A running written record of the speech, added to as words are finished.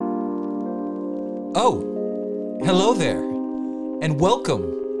Oh, hello there, and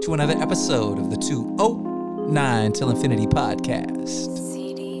welcome to another episode of the 209 Till Infinity podcast.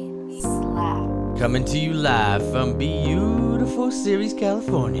 CD Slap. Coming to you live from beautiful Ceres,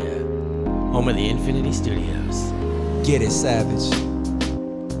 California, home of the Infinity Studios. Get it, Savage.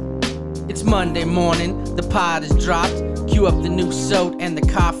 It's Monday morning, the pod is dropped. Cue up the new soda and the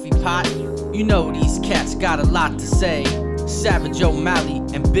coffee pot. You know these cats got a lot to say. Savage O'Malley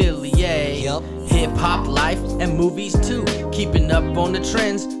and Billy A. Yup. Hip-hop life and movies too. Keeping up on the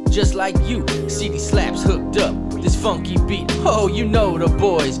trends just like you. CD Slap's hooked up this funky beat. Oh, you know the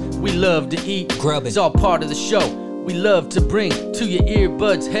boys, we love to eat. Grub it. It's all part of the show. We love to bring to your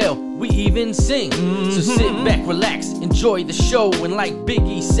earbuds, hell, we even sing. So sit back, relax, enjoy the show. And like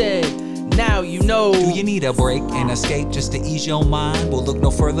Biggie said, now you know. Do you need a break and escape just to ease your mind? Well, look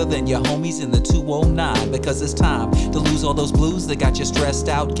no further than your homies in the 209, because it's time to lose all those blues that got you stressed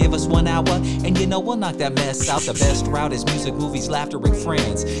out. Give us 1 hour and you know we'll knock that mess out. The best route is music, movies, laughter, and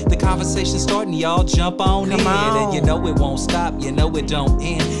friends. The conversation's starting, y'all jump on Come in. on. And you know it won't stop, you know it don't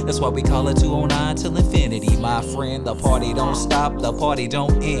end. That's why we call it 209 till infinity, my friend. The party don't stop, the party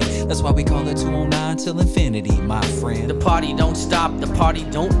don't end. That's why we call it 209 till infinity, my friend. The party don't stop, the party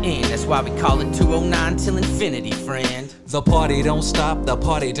don't end. That's why we call it 209 till infinity, friend. The party don't stop, the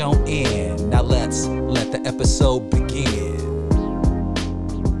party don't end. Now let's let the episode begin.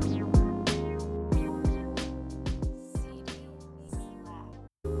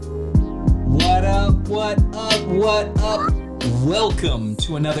 What up, what up, what up? Welcome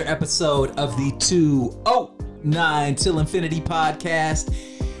to another episode of the 209 Till Infinity podcast.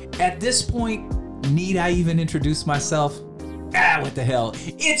 At this point, need I even introduce myself? What the hell?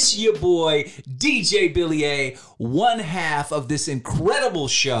 It's your boy, DJ Billy A, one half of this incredible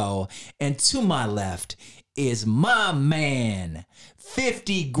show. And to my left is my man,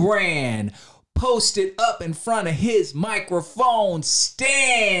 50 grand, posted up in front of his microphone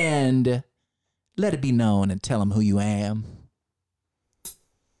stand. Let it be known and tell him who you am.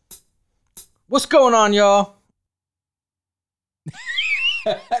 What's going on, y'all?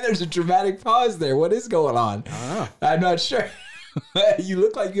 There's a dramatic pause there. What is going on? I'm not sure. You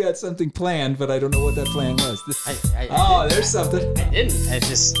look like you had something planned, but I don't know what that plan was. There's something. I didn't. It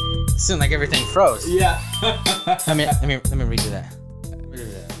just seemed like everything froze. Yeah. Let me redo that.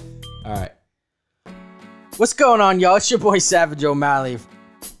 All right. What's going on, y'all? It's your boy Savage O'Malley,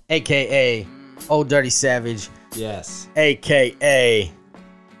 aka Old Dirty Savage, Yes. aka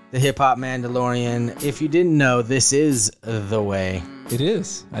the Hip Hop Mandalorian. If you didn't know, this is the way. It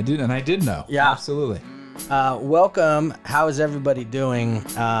is. I did know. Yeah. Absolutely. Welcome. How is everybody doing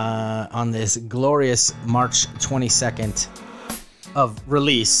on this glorious March 22nd of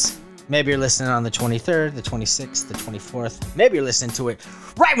release? Maybe you're listening on the 23rd, the 26th, the 24th. Maybe you're listening to it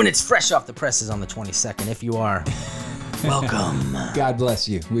right when it's fresh off the presses on the 22nd. If you are, welcome. God bless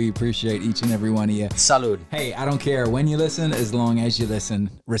you. We appreciate each and every one of you. Salud. Hey, I don't care when you listen, as long as you listen.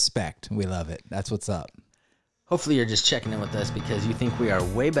 Respect. We love it. That's what's up. Hopefully you're just checking in with us because you think we are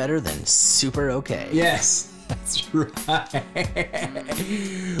way better than super okay. Yes. That's right.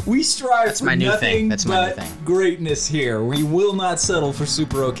 We strive That's for my new nothing thing. That's my new but thing. greatness here. We will not settle for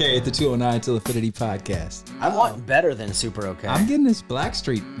super okay at the 209 Till Infinity podcast. I want better than super okay. I'm getting this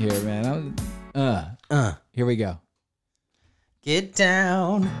Blackstreet here, man. Here we go. Get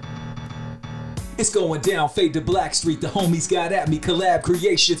down. It's going down, fade to Blackstreet. The homies got at me, collab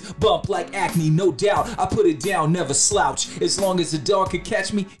creations, bump like acne, no doubt. I put it down, never slouch. As long as the dog can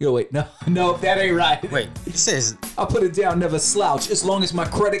catch me. Wait, no, that ain't right. Wait, it says I put it down, never slouch. As long as my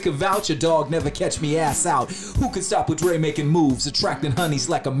credit can vouch, a dog never catch me ass out. Who can stop with Dre making moves, attracting honeys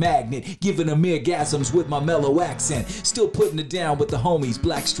like a magnet, giving them orgasms with my mellow accent. Still putting it down with the homies,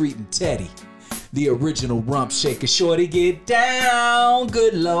 Blackstreet and Teddy. The original rump shaker, shorty, get down,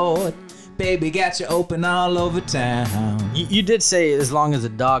 good lord. Baby got you open all over town. You did say as long as a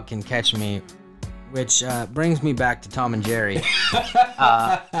dog can catch me, which brings me back to Tom and Jerry.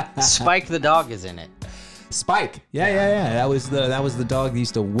 Spike the dog is in it. Spike. Yeah. That was the dog that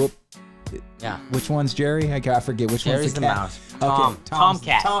used to whoop. Yeah. Which one's Jerry? I forget which Jerry's one's the the cat. mouse. Okay,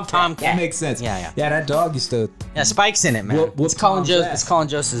 Tomcat. Tomcat. That makes sense. Yeah. Yeah, that dog used to. Yeah, Spike's in it, man. Whoop It's Colin Tom's ass. It's Colin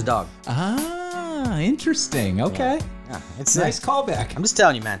Joseph's dog. Ah, interesting. Okay. Yeah, it's Nice callback. I'm just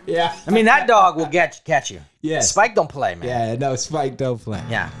telling you, man. Yeah. I mean, that dog will catch you. Yes. Spike don't play, man. Yeah, no, Spike don't play.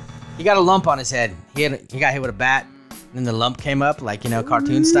 Yeah. He got a lump on his head. He got hit with a bat, and then the lump came up, like,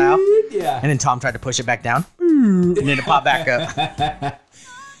 cartoon style. Yeah. And then Tom tried to push it back down, and then it popped back up.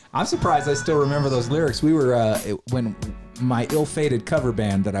 I'm surprised I still remember those lyrics. We were when my ill-fated cover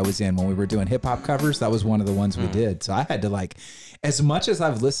band that I was in when we were doing hip-hop covers, that was one of the ones we did. So I had to like, as much as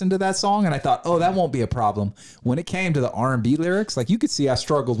I've listened to that song and I thought, oh, that won't be a problem. When it came to the R&B lyrics, like you could see I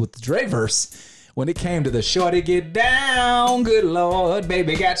struggled with the Dre verse. When it came to the shorty get down, good Lord,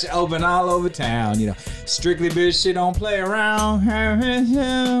 baby got you open all over town. You know, strictly bitch, she don't play around.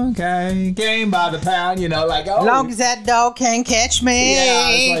 Okay, game by the pound. You know, like oh, Long as that dog can't catch me. yeah.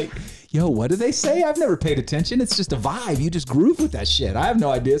 I was like, yo, what do they say? I've never paid attention. It's just a vibe. You just groove with that shit. I have no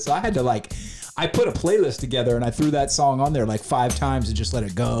idea. So I had to like, I put a playlist together and I threw that song on there like 5 times and just let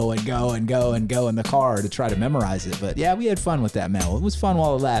it go and go and go and go in the car to try to memorize it. But yeah, we had fun with that, man. It was fun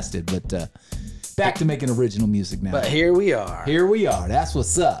while it lasted, but back to making original music now. But here we are. Here we are. That's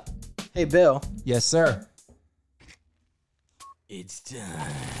what's up. Hey, Bill. Yes, sir. It's time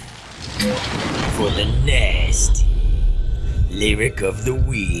for the nasty lyric of the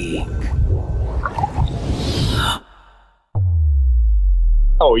week.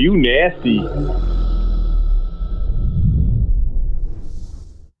 Oh, you nasty.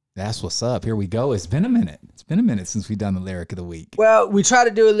 That's what's up. Here we go. It's been a minute. It's been a minute since we've done the lyric of the week. Well, we try to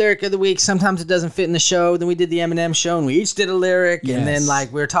do a lyric of the week. Sometimes it doesn't fit in the show. Then we did the Eminem show, and we each did a lyric. Yes. And then,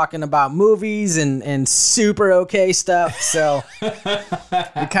 like, we were talking about movies and super okay stuff. So we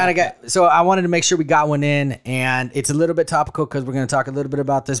kind of got. So I wanted to make sure we got one in, and it's a little bit topical because we're going to talk a little bit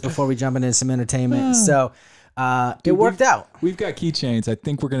about this before we jump into some entertainment. So it worked out. We've got keychains. I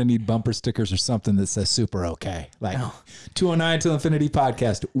think we're going to need bumper stickers or something that says super okay. Like 209 Till Infinity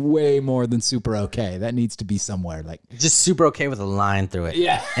podcast, way more than super okay. That needs to be somewhere. Like Just super okay with a line through it.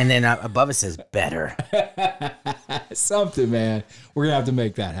 Yeah. And then above it says better. something, man. We're going to have to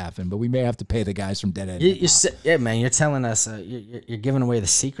make that happen, but we may have to pay the guys from Dead End. Yeah, man, you're telling us, you're giving away the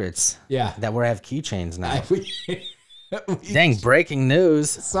secrets. Yeah. That we have keychains now. We- Dang, breaking news.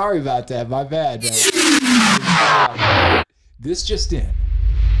 Sorry about that. My bad, man. This just in.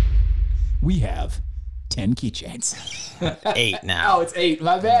 We have 10 keychains. 8 now. Oh, it's 8.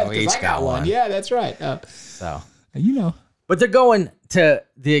 My bad. We Because each I got got one. one. Yeah, that's right. So, You know. but they're going to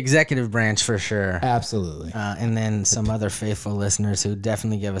the executive branch for sure. Absolutely. And then some other faithful listeners who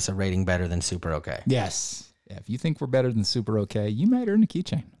definitely give us a rating better than super okay. Yes. Yeah, if you think we're better than super okay, you might earn a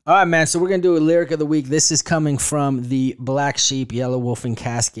keychain. All right, man. So we're going to do a lyric of the week. This is coming from the Black Sheep, Yellow Wolf, and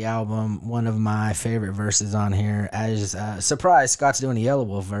Kasky album. One of my favorite verses on here. As surprise, Scott's doing a Yellow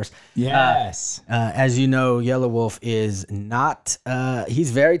Wolf verse. Yes. As you know, Yellow Wolf is not,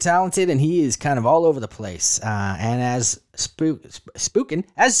 he's very talented and he is kind of all over the place. And as spooking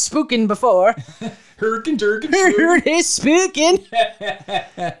before, Hurricane Jerkin. heard his spooking.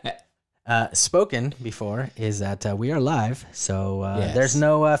 Spoken before is that we are live. So Yes. there's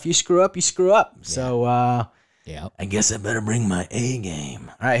no, if you screw up, you screw up. So Yeah. I guess I better bring my A game.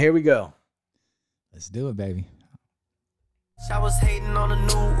 All right, here we go. Let's do it, baby. I was hating on a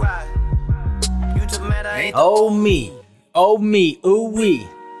new ride. You just mad I ain't Oh me, ooh wee.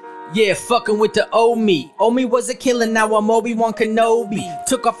 Yeah, fucking with the old me. Old me was a killer, now I'm Obi-Wan Kenobi.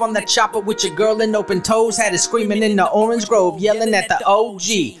 Took off on that chopper with your girl in open toes. Had it screaming in the orange grove, yelling at the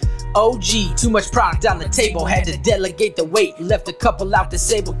OG. OG, too much product on the table, had to delegate the weight. Left a couple out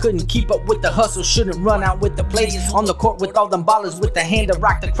disabled, couldn't keep up with the hustle. Shouldn't run out with the plates. On the court with all them ballers with the hand to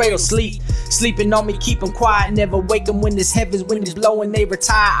rock the cradle. Sleeping on me, keep them quiet. Never wake them when this heaven's wind is blowing. They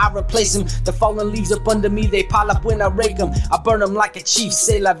retire, I replace them. The fallen leaves up under me, they pile up when I rake them. I burn them like a chief.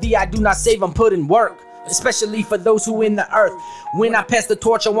 Say la vie, I do not save them, put in work. Especially for those who in the earth. When I pass the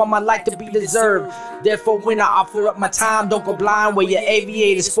torch, I want my life to be deserved. Therefore, when I offer up my time, don't go blind where your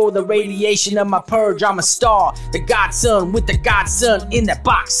aviators for the radiation of my purge. I'm a star, the godson with the godson in that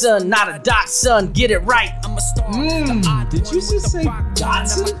box, son, not a dot, son. Get it right. I'm a star. Did you just say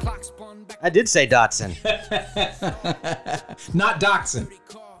Dotson? I did say Dotson, Not Dotson.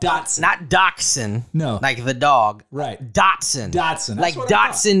 Dotson. not Dachshund. No. like the dog. Right. Dotson. Dotson. That's Like what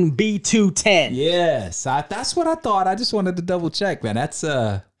I thought. Datsun B210. Yes. That's what I thought. I just wanted to double check, man. That's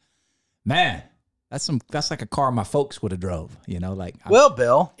man. That's like a car my folks would have drove, you know, like Well,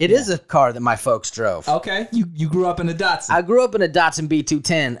 Bill, it is a car that my folks drove. okay. You grew up in a Datsun. I grew up in a Datsun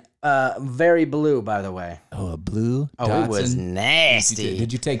B210, very blue, by the way. Oh, a blue Oh, Datsun. it was nasty.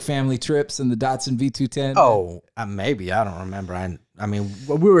 Did you take family trips in the Datsun V210? Oh, maybe. I don't remember. I mean,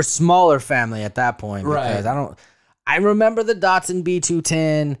 we were a smaller family at that point. Because Right. I remember the Datsun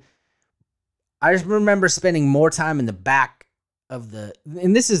B210. I just remember spending more time in the back of the.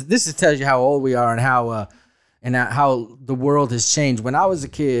 And this tells you how old we are and how the world has changed. When I was a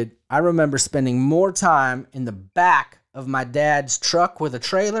kid, I remember spending more time in the back of my dad's truck with a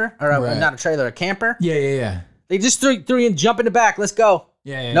trailer, or Right. not a trailer, a camper. Yeah. They just threw you in, jump in the back. Let's go.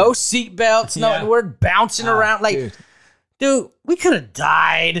 Yeah. No seat belts, no, Yeah. we're bouncing around like. Dude. Dude, we could have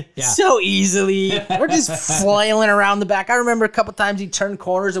died so easily. We're just flailing around the back. I remember a couple times he'd turn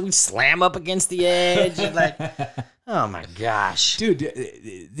corners and we'd slam up against the edge. And like, oh my gosh. Dude,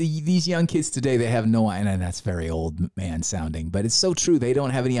 these young kids today, they have no, and that's very old man sounding, but it's so true. They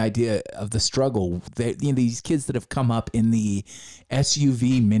don't have any idea of the struggle. These kids that have come up in the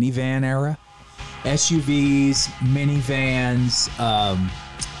SUV minivan era, SUVs, minivans,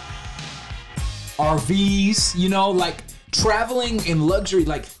 RVs, you know, like traveling in luxury,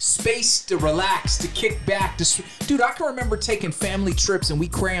 like space to relax, to kick back. Dude, I can remember taking family trips and we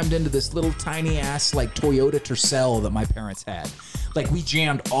crammed into this little tiny ass like Toyota Tercel that my parents had. Like we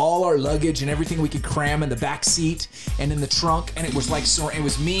jammed all our luggage and everything we could cram in the back seat and in the trunk. And it was like, so it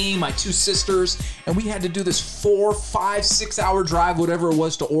was me, my two sisters, and we had to do this 4, 5, 6 hour drive, whatever it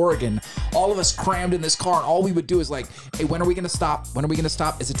was, to Oregon. All of us crammed in this car, and all we would do is like, hey, when are we gonna stop? When are we gonna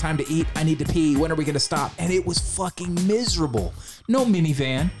stop? Is it time to eat? I need to pee. When are we gonna stop? And it was fucking miserable. No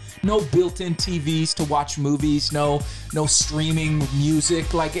minivan, no built-in TVs to watch movies, no streaming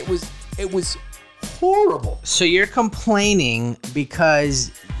music. Like it was horrible. So you're complaining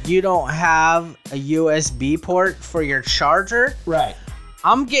because you don't have a USB port for your charger? Right.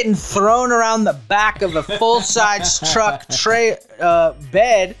 I'm getting thrown around the back of a full-size truck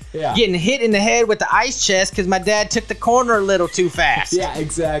bed, getting hit in the head with the ice chest because my dad took the corner a little too fast. Yeah,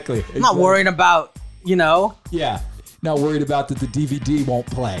 exactly. I'm not worrying about, Yeah, not worried about that the DVD won't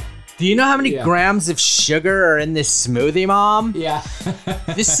play. Do you know how many grams of sugar are in this smoothie, Mom? Yeah.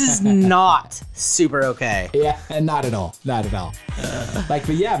 This is not super okay. Yeah, and not at all. Not at all. But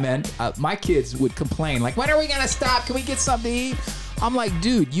yeah, man, my kids would complain, like, when are we going to stop? Can we get something to eat? I'm like,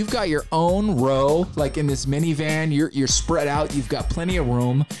 dude, you've got your own row, like in this minivan. You're spread out. You've got plenty of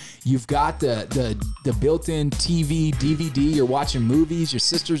room. You've got the built-in TV, DVD. You're watching movies. Your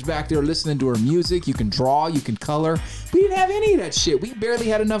sister's back there listening to her music. You can draw. You can color. We didn't have any of that shit. We barely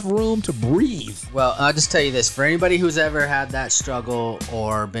had enough room to breathe. Well, I'll just tell you this. For anybody who's ever had that struggle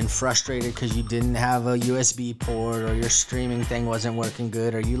or been frustrated because you didn't have a USB port or your streaming thing wasn't working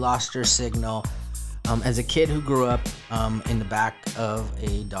good or you lost your signal, as a kid who grew up in the back of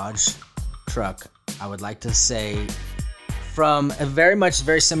a Dodge truck, I would like to say, from a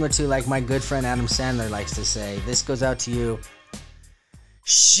very similar to like my good friend Adam Sandler likes to say, this goes out to you.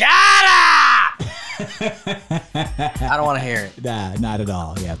 Shut up! I don't want to hear it. Nah, not at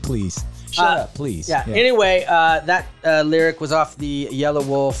all. Yeah, please. Shut up, please. Yeah. Anyway, that lyric was off the Yellow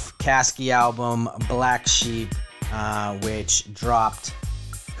Wolf Caskey album, Black Sheep, which dropped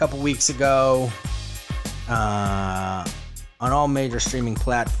a couple weeks ago. On all major streaming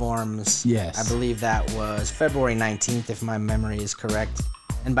platforms. Yes. I believe that was February 19th, if my memory is correct.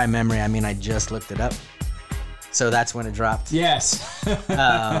 And by memory, I mean I just looked it up. So that's when it dropped. Yes.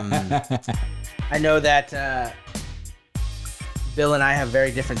 I know that Bill and I have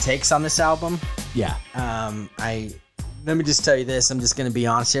very different takes on this album. Yeah. Let me just tell you this. I'm just going to be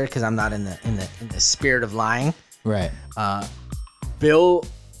honest here because I'm not in the spirit of lying. Right. Bill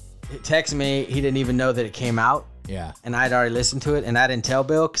texted me. He didn't even know that it came out. Yeah. And I'd already listened to it, and I didn't tell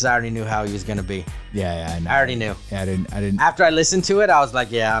Bill because I already knew how he was gonna be. Yeah, I know. I already knew. Yeah, I didn't. After I listened to it, I was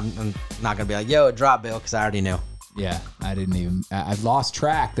like, yeah, I'm not gonna be like, yo, drop Bill, because I already knew. Yeah, I didn't even. I've lost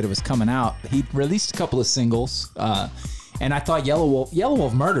track that it was coming out. He released a couple of singles, and I thought Yellow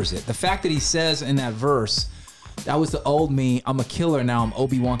Wolf murders it. The fact that he says in that verse, that was the old me. I'm a killer now. I'm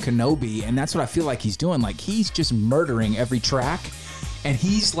Obi-Wan Kenobi, and that's what I feel like he's doing. Like he's just murdering every track, and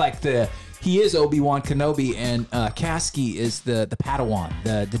he's like he is Obi-Wan Kenobi, and Caskey is the Padawan,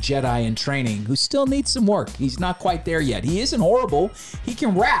 the Jedi in training, who still needs some work. He's not quite there yet. He isn't horrible. He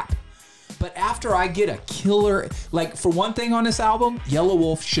can rap. But after I get a killer, like for one thing on this album, Yellow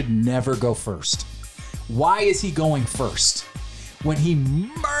Wolf should never go first. Why is he going first? When he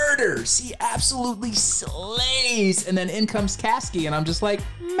murders, he absolutely slays, and then in comes Caskey, and I'm just like,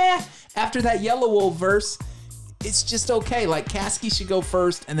 meh. After that Yellow Wolf verse, it's just okay. Like Caskey should go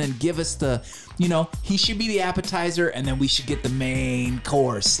first and then give us the, he should be the appetizer and then we should get the main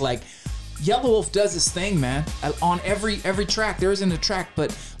course. Like Yellow Wolf does his thing, man. On every track, there isn't a track,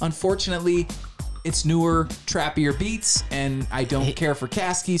 but unfortunately it's newer, trappier beats, and I don't care for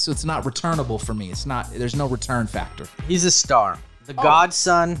Caskey, so it's not returnable for me. There's no return factor. He's a star. The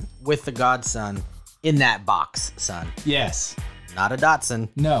godson with the godson in that box, son. Yes. Not a Datsun.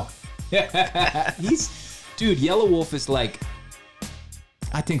 No. Dude, Yellow Wolf is like,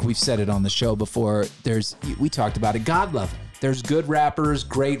 I think we've said it on the show before. We talked about it, God level. There's good rappers,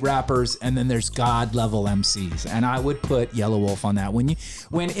 great rappers, and then there's God level MCs. And I would put Yellow Wolf on that. When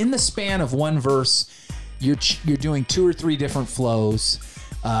in the span of one verse, you're doing 2 or 3 different flows.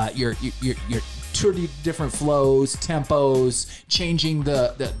 You're different flows, tempos, changing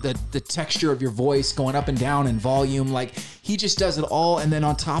the texture of your voice, going up and down in volume. Like, he just does it all, and then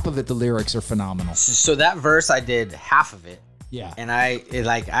on top of it, the lyrics are phenomenal. So that verse, I did half of it. Yeah. And I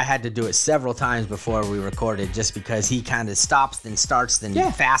had to do it several times before we recorded, just because he kind of stops, then starts, then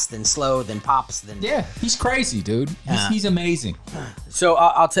fast, then slow, then pops, then. Yeah, he's crazy, dude. He's amazing. So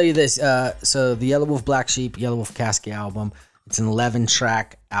I'll tell you this. So the Yellow Wolf Black Sheep, Yellow Wolf Caskey album, it's an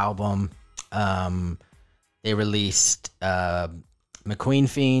 11-track album. They released McQueen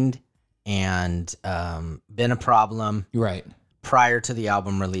Fiend and Been a Problem. Right. Prior to the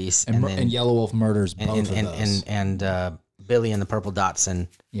album release, and Yellow Wolf Murders both of those. And Billy and the Purple Dotson.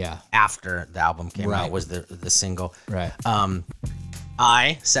 Yeah. After the album came out was the single. Right.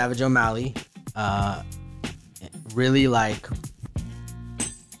 I, Savage O'Malley, really like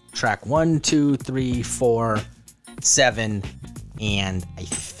track 1, 2, 3, 4, 7, and I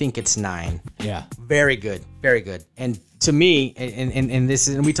think it's 9. Yeah. Very good. Very good. And to me,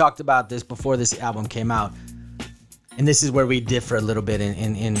 and we talked about this before this album came out, and this is where we differ a little bit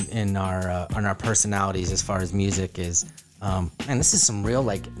in our personalities as far as music is. Man, this is some real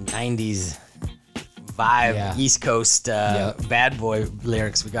like 90s vibe, East Coast bad boy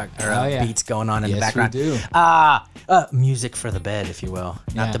lyrics. We got beats going on in the background. We do. Music for the bed, if you will.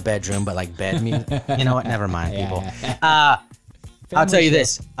 Not the bedroom, but like bed music. You know what? Never mind, people. I'll tell you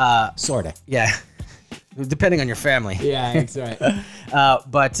this. Sorta. Yeah. Depending on your family. Yeah, that's right.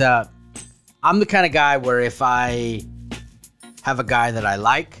 But I'm the kind of guy where if I have a guy that I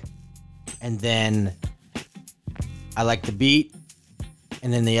like, and then I like the beat,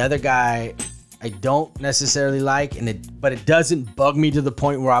 and then the other guy I don't necessarily like, but it doesn't bug me to the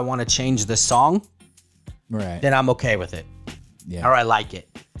point where I want to change the song, Right. then I'm okay with it. Yeah. Or I like it.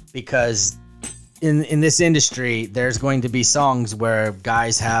 Because in this industry, there's going to be songs where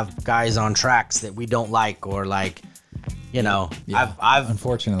guys have guys on tracks that we don't like, or like, you know, Yeah. I've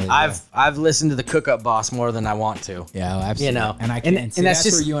Unfortunately, I've listened to the Cook Up Boss more than I want to. Yeah, absolutely. You know, and I can. and See, that's that's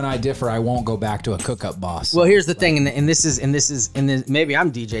just- where you and I differ. I won't go back to a Cook Up Boss. Well, here's the thing, and this is maybe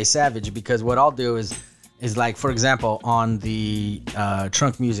I'm DJ Savage, because what I'll do is like, for example, on the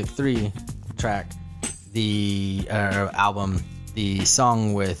Trunk Music 3 track, the album, the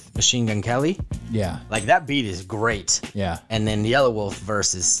song with Machine Gun Kelly, Yeah. like that beat is great. Yeah. And then the Yellow Wolf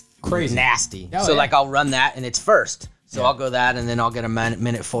verse is Crazy. nasty. Oh, so yeah. like I'll run that and it's first. So Yeah. I'll go that, and then I'll get a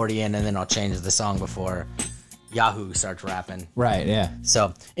minute 40 in, and then I'll change the song before Yahoo starts rapping. Right. Yeah.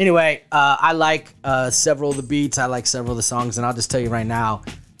 So anyway, I like several of the beats. I like several of the songs, and I'll just tell you right now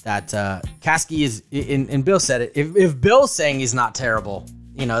that Caskey is, and Bill said it. If Bill's saying he's not terrible,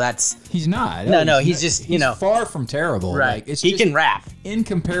 you know, that's He's not. No, he's just, you know, far from terrible. right. Like, it's He just, can rap. in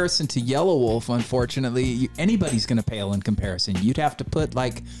comparison to Yellow Wolf, unfortunately, anybody's gonna pale in comparison. You'd have to put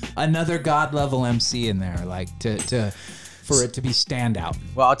like another god level MC in there, like to for it to be standout.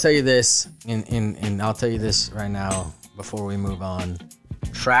 Well, I'll tell you this, and I'll tell you this right now before we move on.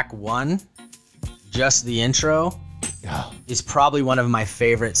 Track 1, just the intro, Oh, is probably one of my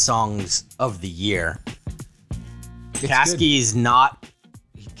favorite songs of the year. Caskey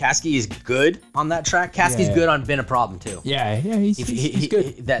is good on that track. Caskey's Yeah. good on Been a Problem too. yeah, he's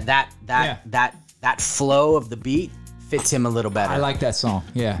good. That flow of the beat fits him a little better. I like that song.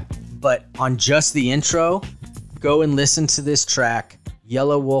 Yeah. But on just the intro, go and listen to this track.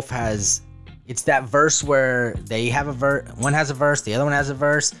 Yellow Wolf it's that verse where they have a verse, one has a verse, the other one has a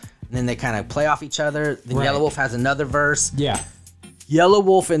verse, and then they kind of play off each other. Then Right. Yellow Wolf has another verse. Yeah. Yellow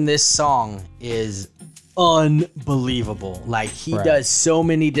Wolf in this song is unbelievable. Like, he Right. does so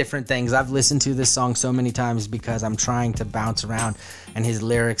many different things. I've listened to this song so many times because I'm trying to bounce around, and his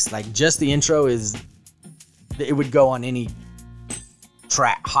lyrics, like, just the intro it would go on any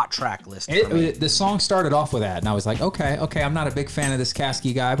hot track list for me. The song started off with that, and I was like, okay, I'm not a big fan of this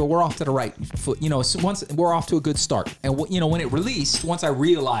Caskey guy, but we're off to the right foot. You know, so once we're off to a good start. And you know, when it released, once I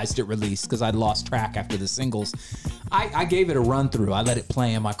realized it released, because I'd lost track after the singles, I gave it a run through. I let it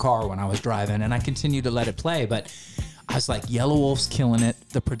play in my car when I was driving, and I continued to let it play. But I was like, Yellow Wolf's killing it.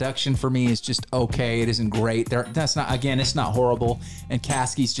 The production for me is just okay. It isn't great. It's not horrible. And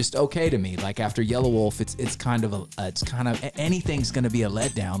Caskey's just okay to me. Like, after Yellow Wolf, it's kind of anything's going to be a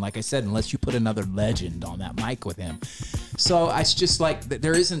letdown. Like I said, unless you put another legend on that mic with him. So it's just like,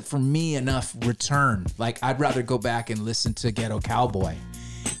 there isn't for me enough return. Like, I'd rather go back and listen to Ghetto Cowboy,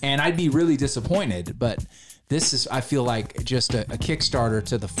 and I'd be really disappointed. But this is, I feel like, just a Kickstarter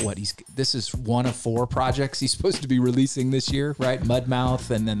to this is one of 4 projects he's supposed to be releasing this year, right? Mudmouth,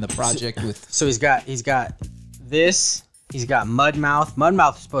 and then the project with. So he's got this. He's got Mudmouth.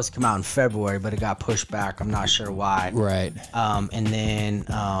 Mudmouth was supposed to come out in February, but it got pushed back. I'm not sure why. Right. And then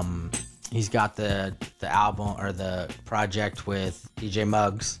He's got the album or the project with DJ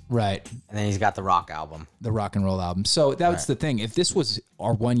Muggs, Right. and then he's got the rock album. The rock and roll album. So that's the thing. If this was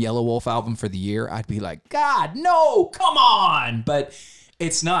our one Yellow Wolf album for the year, I'd be like, God, no, come on. But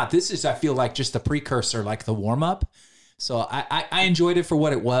it's not. This is, I feel like, just the precursor, like the warm up. So I enjoyed it for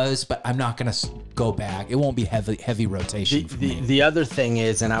what it was, but I'm not going to go back. It won't be heavy rotation for me. The other thing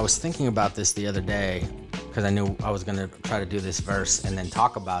is, and I was thinking about this the other day because I knew I was going to try to do this verse and then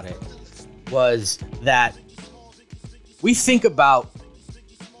talk about it, was that we think about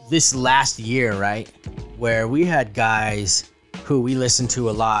this last year, right? Where we had guys who we listened to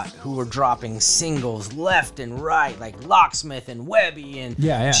a lot who were dropping singles left and right, like Locksmith and Webby and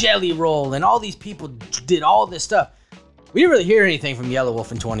Jelly Roll, and all these people did all this stuff. We didn't really hear anything from Yellow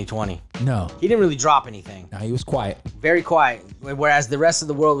Wolf in 2020. No. He didn't really drop anything. No, he was quiet. Very quiet. Whereas the rest of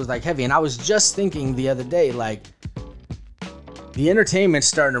the world was like heavy. And I was just thinking the other day, like, the entertainment's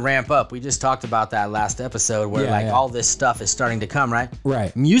starting to ramp up. We just talked about that last episode where all this stuff is starting to come, right?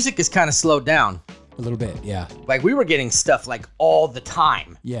 Right. Music is kind of slowed down. A little bit, yeah. Like, we were getting stuff like all the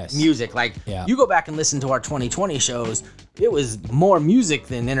time. Yes. Music. Like, you go back and listen to our 2020 shows, it was more music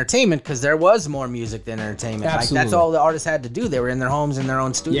than entertainment because there was more music than entertainment. Absolutely. Like, that's all the artists had to do. They were in their homes, in their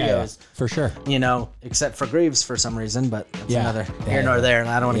own studios. Yeah, for sure. You know, except for Greaves for some reason, but that's another Yeah. here nor there, and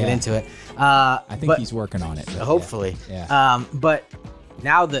I don't want to get into it. I think he's working on it. But hopefully. Yeah. But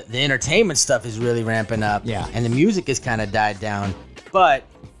now the entertainment stuff is really ramping up. Yeah. And the music has kind of died down. But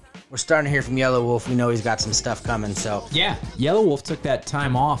we're starting to hear from Yellow Wolf. We know he's got some stuff coming, so. Yeah, Yellow Wolf took that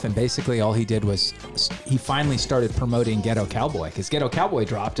time off, and basically all he did was he finally started promoting Ghetto Cowboy, because Ghetto Cowboy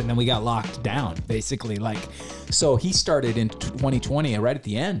dropped, and then we got locked down, basically. Like, so he started in 2020, and right at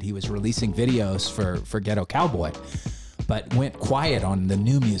the end, he was releasing videos for Ghetto Cowboy, but went quiet on the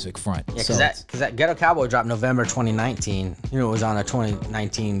new music front. Yeah, because that Ghetto Cowboy dropped November 2019. You know, it was on a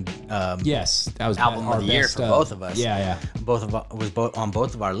 2019 yes, that was album our of the year best, for both of us. Yeah. Was on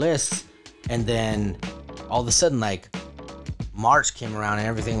both of our lists, and then all of a sudden, like, March came around and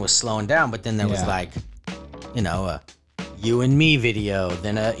everything was slowing down. But then there was like, you know, a You and Me video,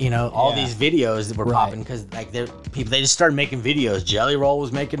 then all these videos that were popping because like they just started making videos. Jelly Roll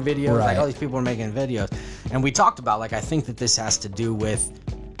was making videos. Like, all these people were making videos, and we talked about, like, I think that this has to do with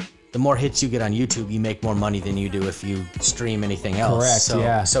the more hits you get on YouTube, you make more money than you do if you stream anything else. Correct, so,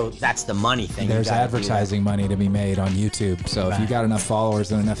 yeah. So that's the money thing. There's advertising money to be made on YouTube. So if you got enough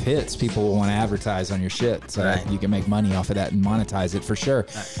followers and enough hits, people will want to advertise on your shit. So you can make money off of that and monetize it for sure.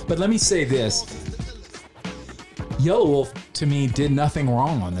 But let me say this. Yellow Wolf, to me, did nothing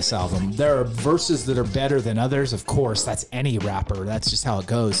wrong on this album. There are verses that are better than others. Of course, that's any rapper. That's just how it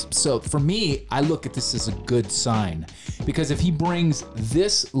goes. So for me, I look at this as a good sign. Because if he brings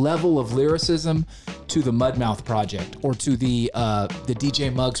this level of lyricism to the Mudmouth project, or to the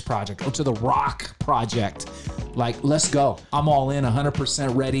DJ Muggs project, or to the Rock project, like, let's go. I'm all in,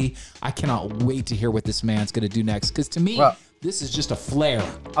 100% ready. I cannot wait to hear what this man's going to do next. Because to me, this is just a flare.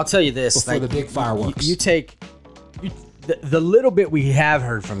 I'll tell you this. Before the big fireworks. You take... The little bit we have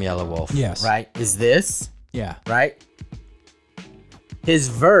heard from Yellow Wolf, yes, right, is this, right? His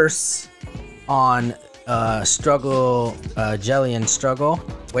verse on Struggle, Jelly and Struggle,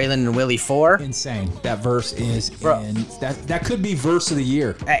 Waylon and Willie 4. Insane. That verse is that could be verse of the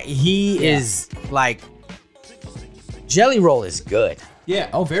year. He is like, Jelly Roll is good. Yeah.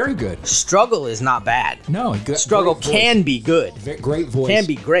 Oh, very good. Struggle is not bad. No, Struggle can be good. Great voice. Can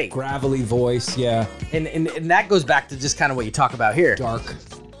be great. Gravelly voice. Yeah. And that goes back to just kind of what you talk about here. Dark.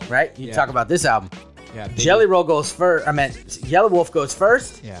 Right? You talk about this album. Yeah. Jelly Roll goes first. Yellow Wolf goes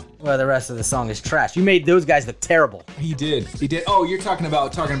first. Yeah. Well, the rest of the song is trash. You made those guys look terrible. He did. Oh, you're talking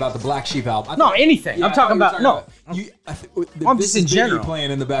about the Black Sheep album. No, anything. Yeah, I'm talking about I'm this just in is Biggie general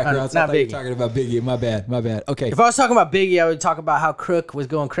playing in the background. Not Biggie. Biggie. Talking about Biggie. My bad. Okay. If I was talking about Biggie, I would talk about how Crook was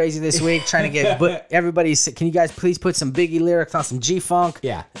going crazy this week, trying to get everybody. Can you guys please put some Biggie lyrics on some G-Funk?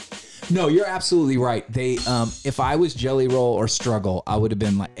 Yeah. No, you're absolutely right. They, if I was Jelly Roll or Struggle, I would have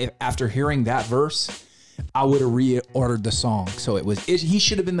been like, after hearing that verse, I would have reordered the song. So he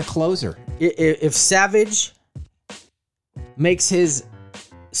should have been the closer. If Savage makes his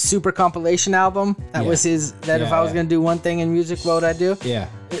super compilation album, was his. If I was gonna do one thing in music, what would I do? Yeah.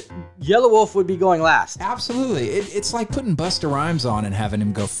 Yellow Wolf would be going last. Absolutely. It's like putting Busta Rhymes on and having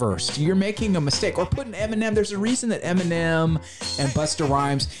him go first. You're making a mistake. Or putting Eminem. There's a reason that Eminem and Busta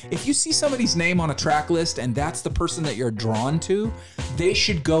Rhymes, if you see somebody's name on a track list and that's the person that you're drawn to, they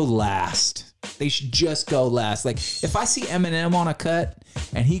should go last. They should just go last. Like, if I see Eminem on a cut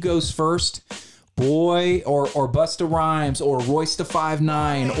and he goes first, boy, or Busta Rhymes, or Royce da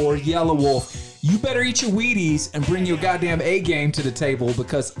 5'9", or Yellow Wolf, you better eat your Wheaties and bring your goddamn A game to the table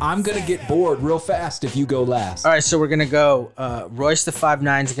because I'm going to get bored real fast if you go last. All right, so we're going to go, Royce the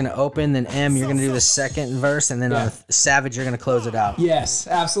 5'9" is going to open, then M, you're going to do the second verse, and then Savage, you're going to close it out. Yes,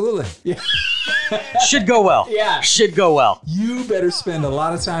 absolutely. Yeah. Should go well. Yeah. Should go well. You better spend a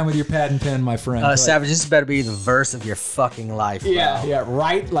lot of time with your pad and pen, my friend. Savage, this better be the verse of your fucking life, bro. Yeah,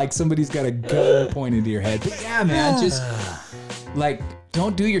 right? Like somebody's got a gun pointed to your head. But yeah, man, just like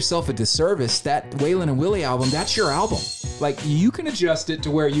don't do yourself a disservice. That Waylon and Willie album, that's your album. Like you can adjust it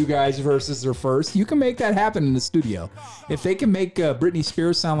to where you guys' verses are first. You can make that happen in the studio. If they can make Britney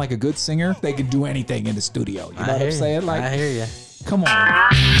Spears sound like a good singer, they can do anything in the studio. You know what I'm saying? Like, I hear you. Come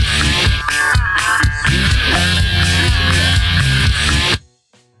on.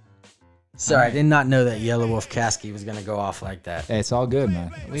 Sorry, I did not know that Yellow Wolf Caskey was going to go off like that. Hey, it's all good,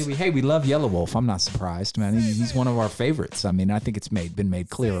 man. We love Yellow Wolf. I'm not surprised, man. He's one of our favorites. I mean, I think it's been made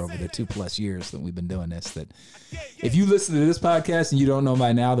clear over the 2+ years that we've been doing this that if you listen to this podcast and you don't know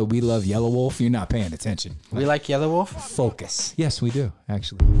by now that we love Yellow Wolf, you're not paying attention. We like Yellow Wolf? Focus. Yes, we do,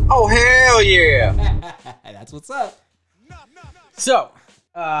 actually. Oh, hell yeah. That's what's up. So,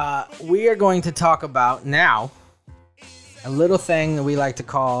 we are going to talk about now a little thing that we like to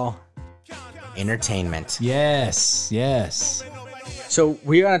call entertainment. Yes. So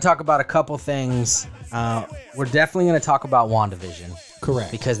we're going to talk about a couple things. We're definitely going to talk about WandaVision.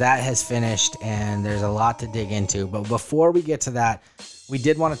 Correct. Because that has finished and there's a lot to dig into. But before we get to that, we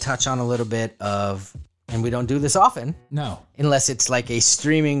did want to touch on a little bit of, and we don't do this often. No. Unless it's like a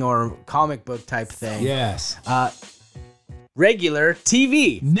streaming or comic book type thing. Yes. Regular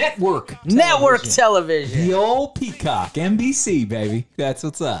TV. Network television. The old Peacock. NBC, baby. That's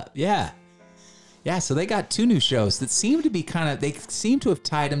what's up. Yeah. Yeah, so they got 2 new shows that seem to be they seem to have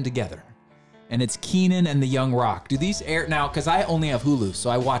tied them together. And it's Kenan and the Young Rock. Do these air now? Because I only have Hulu,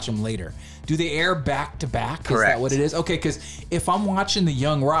 so I watch them later. Do they air back to back? Correct. Is that what it is? Okay, because if I'm watching the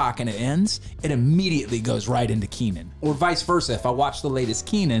Young Rock and it ends, it immediately goes right into Kenan. Or vice versa. If I watch the latest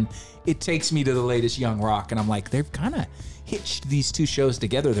Kenan, it takes me to the latest Young Rock. And I'm like, they've kind of hitched these 2 shows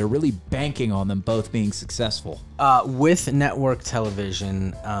together. They're really banking on them both being successful. With network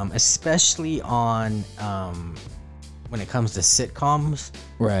television, especially on when it comes to sitcoms,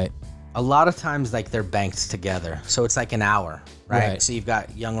 Right. a lot of times like they're banked together. So it's like an hour, right? Right. So you've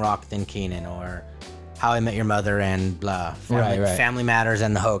got Young Rock, then Kenan, or How I Met Your Mother and blah. Right. Family Matters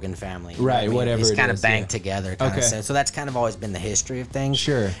and the Hogan family. You know Right, what I mean? whatever It's it kind is, of banked yeah. together. Kind Okay. of. So that's kind of always been the history of things.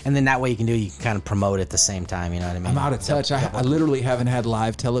 Sure. And then that way you can kind of promote at the same time. You know what I mean? I'm out of touch. I literally haven't had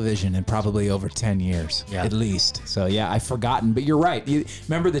live television in probably over 10 years, at least. So, yeah, I've forgotten. But you're right. You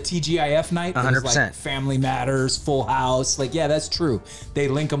remember the TGIF night? It was 100%. like Family Matters, Full House. Like, yeah, that's true. They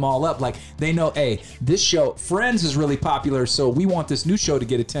link them all up. Like, they know, hey, this show, Friends is really popular, so we want this new show to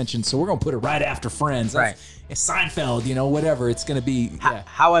get attention, so we're going to put it right after Friends. Right. It's Seinfeld, whatever. It's going to be. Yeah.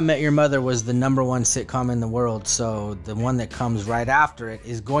 How I Met Your Mother was the #1 sitcom in the world, so the one that comes right after it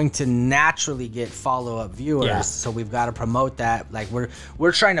is going to naturally get follow-up viewers. Yeah. So we've got to promote that. Like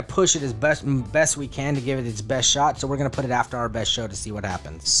we're trying to push it as best we can to give it its best shot. So we're gonna put it after our best show to see what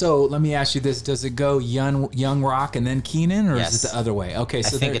happens. So let me ask you this: does it go Young Rock and then Kenan, or Yes. is it the other way? Okay,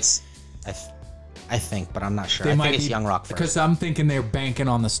 so I think it's. I think, but I'm not sure. They I might think it's be, Young Rock first. because I'm thinking they're banking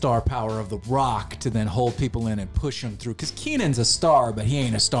on the star power of The Rock to then hold people in and push them through. Because Keenan's a star, but he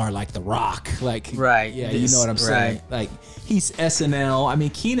ain't a star like The Rock. Like, Right. Yeah, you know what I'm saying. Like, he's SNL. I mean,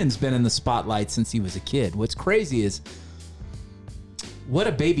 Keenan's been in the spotlight since he was a kid. What's crazy is what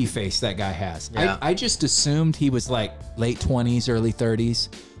a baby face that guy has. Yeah. I just assumed he was like late 20s, early 30s.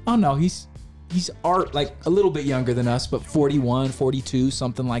 Oh no, he's art like a little bit younger than us, but 41, 42,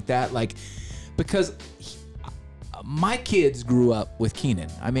 something like that. Like, because my kids grew up with Kenan.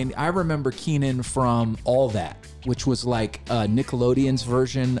 I mean, I remember Kenan from All That, which was like Nickelodeon's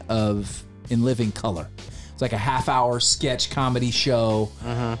version of In Living Color. It's like a half-hour sketch comedy show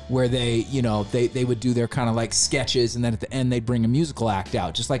where they would do their kind of like sketches, and then at the end they'd bring a musical act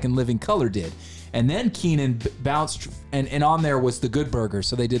out, just like In Living Color did. And then Kenan bounced, and on there was The Good Burger,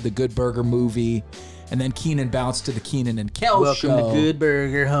 so they did the Good Burger movie. And then Kenan bounced to the Kenan and Kel show. Welcome to Good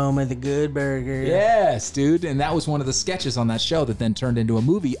Burger, home of the Good Burger. Yes, dude. And that was one of the sketches on that show that then turned into a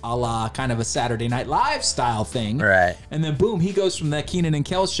movie a la kind of a Saturday Night Live style thing. Right. And then boom, he goes from that Kenan and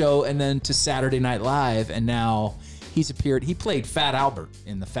Kel show and then to Saturday Night Live. And now he played Fat Albert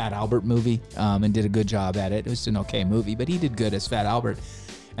in the Fat Albert movie and did a good job at it. It was an okay movie, but he did good as Fat Albert.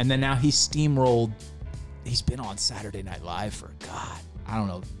 And then now he's steamrolled. He's been on Saturday Night Live for, God, I don't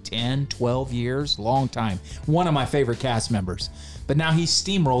know, 10, 12 years, long time. One of my favorite cast members. But now he's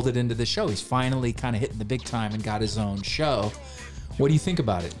steamrolled it into the show. He's finally kind of hitting the big time and got his own show. What do you think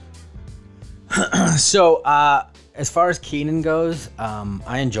about it? So, as far as Kenan goes,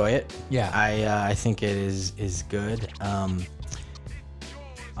 I enjoy it. Yeah. I think it is good.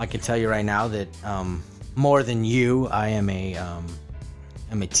 I can tell you right now that more than you, I am a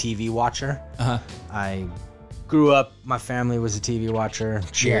TV watcher. I grew up. My family was a TV watcher.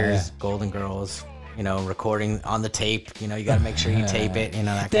 Cheers, Golden Girls. Recording on the tape. You got to make sure you tape it. That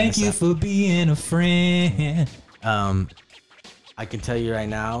kind Thank of you stuff. for being a friend. I can tell you right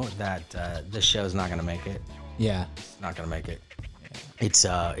now that this show's not gonna make it. Yeah. It's not gonna make it. It's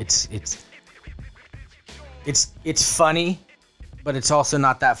funny, but it's also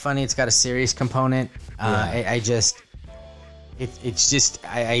not that funny. It's got a serious component. I'd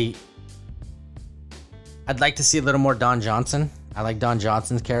like to see a little more Don Johnson. I like Don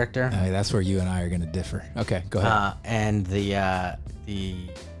Johnson's character. That's where you and I are gonna differ. Okay, go ahead. And I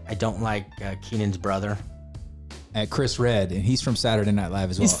don't like Kenan's brother. Chris Redd, and he's from Saturday Night Live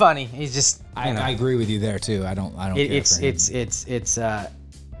as well. He's funny. He's just. I agree with you there too. I don't. It's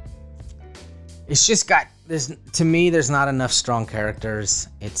just got. To me, there's not enough strong characters.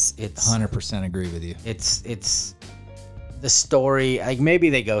 It's 100% agree with you. It's the story. Like maybe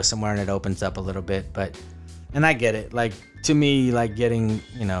they go somewhere and it opens up a little bit, and I get it. Like to me, like getting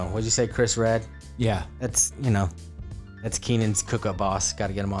what'd you say, Chris Redd? Yeah. That's Kenan's cook-up boss. Got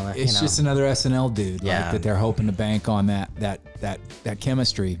to get him on that. It's just another SNL dude. Yeah. Like, that they're hoping to bank on that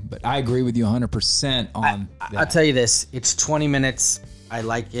chemistry. But I agree with you 100% on that. I'll tell you this. It's 20 minutes. I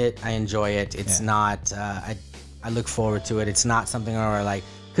like it. I enjoy it. It's not. I look forward to it. It's not something where I like.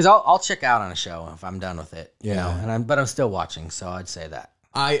 Because I'll check out on a show if I'm done with it. Yeah. But I'm still watching, so I'd say that.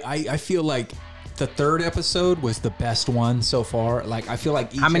 I feel like the third episode was the best one so far. Like I feel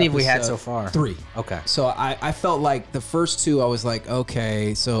like each How many have we had episode- so far? 3. Okay. So I felt like the first 2, I was like,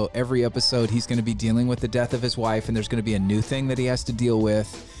 okay, so every episode he's going to be dealing with the death of his wife, and there's going to be a new thing that he has to deal with,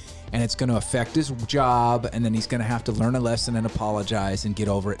 and it's going to affect his job, and then he's going to have to learn a lesson and apologize and get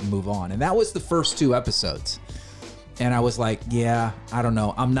over it and move on. And that was the first 2 episodes. And I was like, yeah, I don't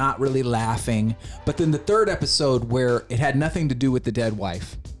know. I'm not really laughing. But then the third episode, where it had nothing to do with the dead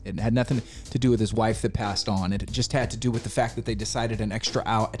wife. It had nothing to do with his wife that passed on. It just had to do with the fact that they decided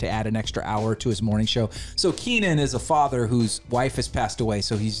to add an extra hour to his morning show. So Kenan is a father whose wife has passed away,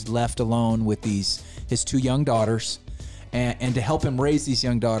 so he's left alone with his 2 young daughters. And to help him raise these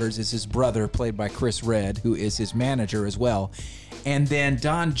young daughters is his brother, played by Chris Redd, who is his manager as well. And then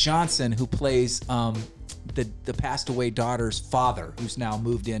Don Johnson, who plays the passed away daughter's father, who's now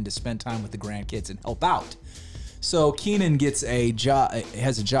moved in to spend time with the grandkids and help out. So Kenan has a job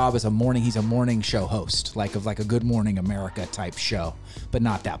as he's a morning show host, like a Good Morning America type show, but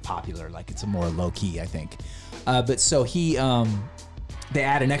not that popular. Like it's a more low key, I think. But so they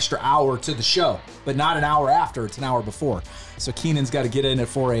add an extra hour to the show, but not an hour after, it's an hour before. So Kenan's got to get in at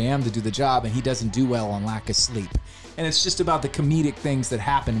 4 a.m. to do the job, and he doesn't do well on lack of sleep. And it's just about the comedic things that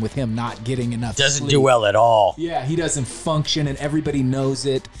happen with him not getting enough sleep. Doesn't do well at all. Yeah, he doesn't function, and everybody knows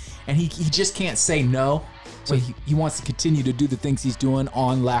it, and he just can't say no. So he wants to continue to do the things he's doing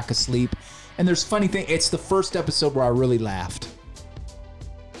on lack of sleep. And there's funny thing, it's the first episode where I really laughed.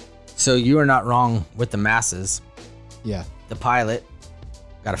 So you are not wrong with the masses. Yeah. The pilot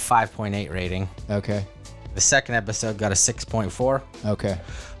got a 5.8 rating. Okay. The second episode got a 6.4. Okay.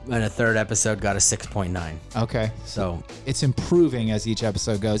 And the third episode got a 6.9. Okay. So It's improving as each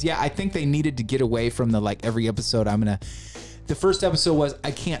episode goes. Yeah, I think they needed to get away from every episode the first episode was,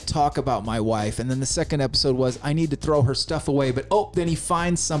 I can't talk about my wife. And then the second episode was, I need to throw her stuff away. But then he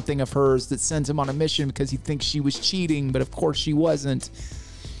finds something of hers that sends him on a mission because he thinks she was cheating. But of course she wasn't.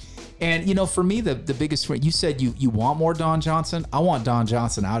 And, for me, the biggest, you said you want more Don Johnson. I want Don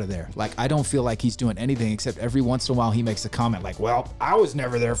Johnson out of there. Like, I don't feel like he's doing anything except every once in a while he makes a comment like, well, I was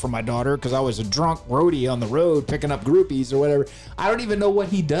never there for my daughter because I was a drunk roadie on the road picking up groupies or whatever. I don't even know what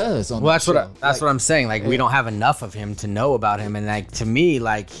he does on well, the show. that's what I'm saying. Like, we don't have enough of him to know about him. And, like, to me,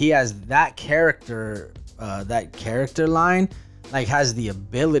 like, he has that character line, like, has the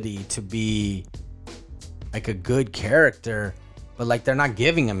ability to be, like, a good character. But, like, they're not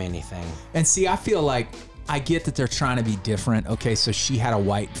giving him anything. And see, I feel like I get that they're trying to be different. Okay, so she had a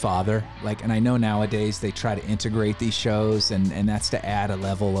white father. And I know nowadays they try to integrate these shows, and that's to add a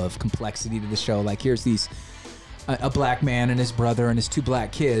level of complexity to the show. Like, here's a black man and his brother and his 2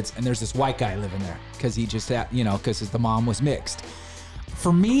 black kids, and there's this white guy living there because he just had, because the mom was mixed.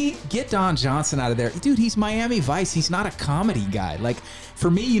 For me, get Don Johnson out of there. Dude, he's Miami Vice. He's not a comedy guy. Like, for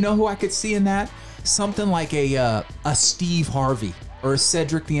me, you know who I could see in that? Something like a Steve Harvey or a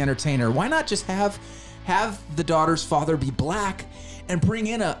Cedric the Entertainer. Why not just have the daughter's father be black and bring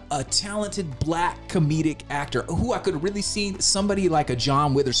in a talented black comedic actor who I could really see, somebody like a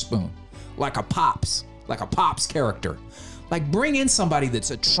John Witherspoon. like a Pops character. Like, bring in somebody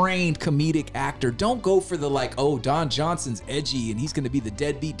that's a trained comedic actor. Don't go for the like, oh, Don Johnson's edgy and he's going to be the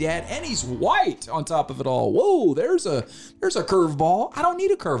deadbeat dad and he's white on top of it all. Whoa, there's a curveball. I don't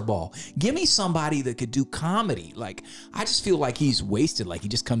need a curveball. Give me somebody that could do comedy. Like, I just feel like he's wasted. Like, he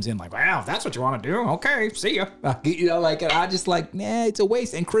just comes in like, wow, if that's what you want to do, okay, see ya. You know, like, I just like, nah, it's a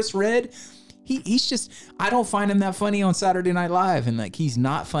waste. And Chris Redd, he's just, I don't find him that funny on Saturday Night Live. And like, he's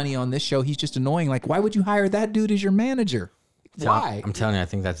not funny on this show. He's just annoying. Like, why would you hire that dude as your manager? Why? I'm telling you, I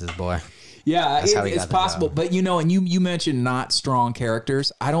think that's his boy. Yeah, it's possible. But you know, and you mentioned not strong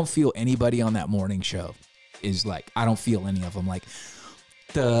characters. I don't feel anybody on that morning show is like, I don't feel any of them. Like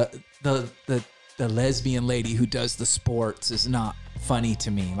the lesbian lady who does the sports is not funny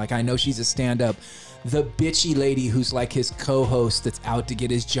to me. Like, I know she's a stand-up. The bitchy lady who's like his co-host that's out to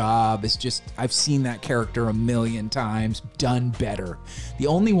get his job is just, I've seen that character a million times, done better. The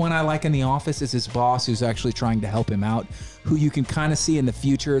only one I like in The Office is his boss who's actually trying to help him out, who you can kind of see in the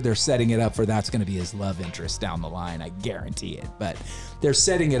future they're setting it up for that's going to be his love interest down the line. I guarantee it. But they're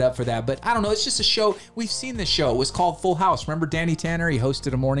setting it up for that. But I don't know. It's just a show. We've seen this show. It was called Full House. Remember Danny Tanner? He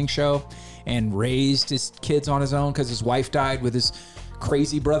hosted a morning show and raised his kids on his own because his wife died with his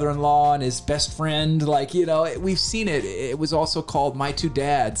crazy brother-in-law and his best friend. Like, you know, we've seen it. It was also called My Two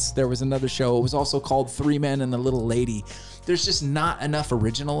Dads. There was another show. It was also called Three Men and a Little Lady. There's just not enough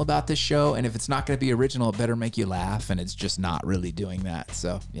original about this show. And if it's not going to be original, it better make you laugh. And it's just not really doing that.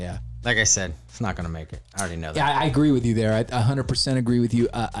 So, yeah. Like I said, it's not going to make it. I already know that. Yeah, I agree with you there. I 100% agree with you.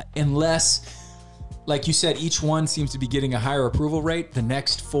 Unless, like you said, each one seems to be getting a higher approval rate. The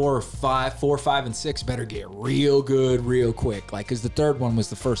next 4, 5, and 6 better get real good real quick. Like, because the third one was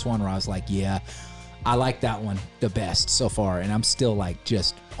the first one where I was like, yeah, I like that one the best so far. And I'm still like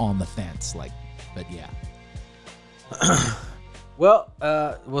just on the fence. Like, but yeah. Well,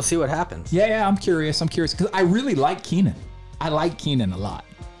 we'll see what happens. Yeah, I'm curious because I really like Keenan. I like Keenan a lot.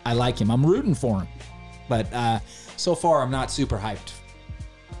 I like him. I'm rooting for him. But so far, I'm not super hyped.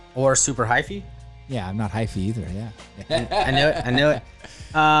 Or super hyphy? Yeah, I'm not hyphy either. Yeah. I knew it.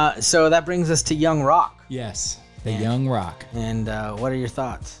 So that brings us to Young Rock. Yes, the Young Rock. And what are your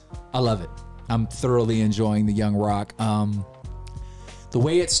thoughts? I love it. I'm thoroughly enjoying the Young Rock. The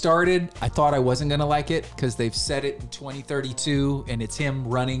way it started, I thought I wasn't going to like it because they've set it in 2032 and it's him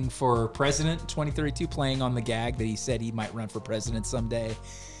running for president in 2032, playing on the gag that he said he might run for president someday.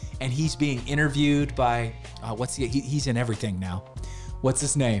 And he's being interviewed by, he's in everything now. What's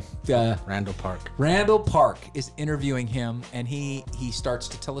his name? Randall Park. Randall Park is interviewing him, and he starts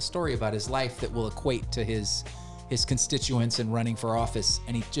to tell a story about his life that will equate to his constituents and running for office.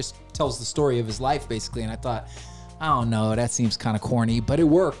 And he just tells the story of his life, basically. And I thought, I don't know, that seems kind of corny, but it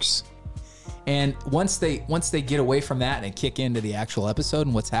works. And once they get away from that and kick into the actual episode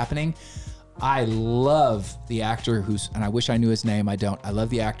and what's happening, I love the actor and I wish I knew his name. I don't. I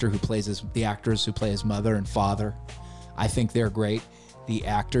love the actor who plays the actors who play his mother and father. I think they're great. The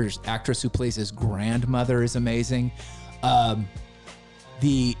actress who plays his grandmother is amazing.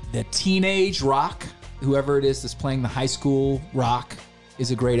 The teenage Rock, whoever it is that's playing the high school Rock, is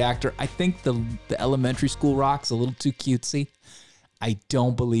a great actor. I think the elementary school Rock's a little too cutesy. I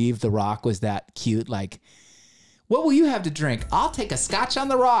don't believe the Rock was that cute. Like, what will you have to drink? I'll take a scotch on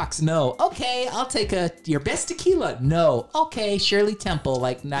the rocks. No. Okay, I'll take your best tequila. No. Okay, Shirley Temple.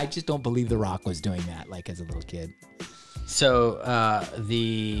 Like, I just don't believe the Rock was doing that, like, as a little kid. So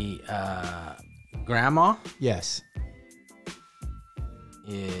the grandma Yes.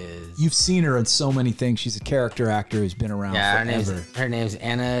 is You've seen her in so many things. She's a character actor who's been around forever. her name's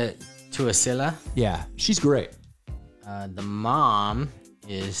Anna Tuasila. Yeah, she's great. The mom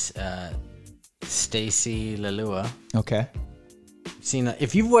is Stacy Lalua. Okay.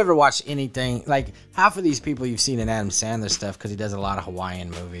 If you've ever watched anything, like half of these people you've seen in Adam Sandler stuff because he does a lot of Hawaiian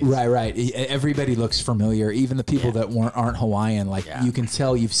movies. Right. Everybody looks familiar, even the people that aren't Hawaiian. Like, you can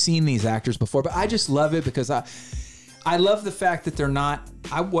tell you've seen these actors before. But I just love it because I love the fact that they're not.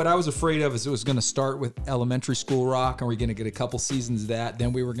 What I was afraid of is it was going to start with elementary school Rock, and we're going to get a couple seasons of that.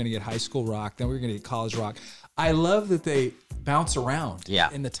 Then we were going to get high school Rock. Then we were going to get college Rock. I love that they bounce around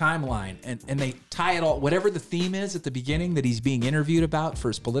in the timeline and they tie it all. Whatever the theme is at the beginning that he's being interviewed about for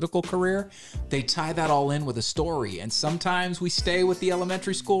his political career, they tie that all in with a story. And sometimes we stay with the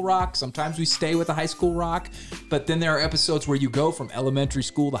elementary school Rock. Sometimes we stay with the high school Rock. But then there are episodes where you go from elementary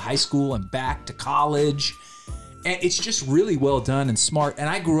school to high school and back to college. And it's just really well done and smart. And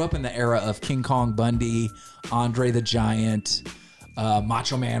I grew up in the era of King Kong Bundy, Andre the Giant,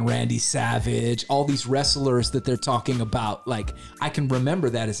 Macho Man Randy Savage, all these wrestlers that they're talking about. Like, I can remember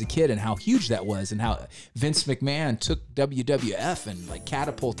that as a kid and how huge that was and how Vince McMahon took WWF and like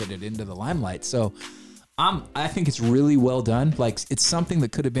catapulted it into the limelight. So I think it's really well done. Like, it's something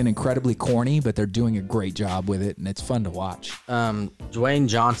that could have been incredibly corny, but they're doing a great job with it, and it's fun to watch. Dwayne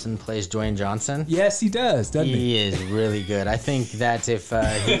Johnson plays Dwayne Johnson. Yes, he does, doesn't he? He is really good. I think that if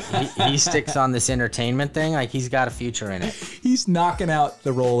he sticks on this entertainment thing, like, he's got a future in it. He's knocking out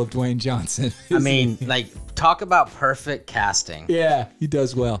the role of Dwayne Johnson. I mean, like, talk about perfect casting. Yeah, he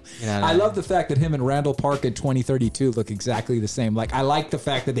does well. You know what I I mean? love the fact that him and Randall Park in 2032 look exactly the same. Like, I like the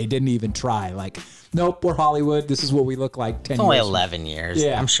fact that they didn't even try. Like, nope, we're Hollywood. This is what we look like 10 It's only years. 11 years.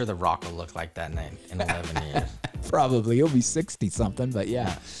 Yeah. I'm sure The Rock will look like that in 11 years. Probably. He'll be 60-something, but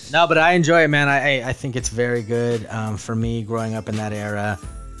yeah. No, but I enjoy it, man. I think it's very good for me growing up in that era.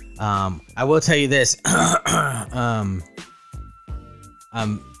 I will tell you this. I'm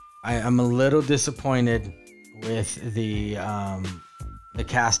a little disappointed with the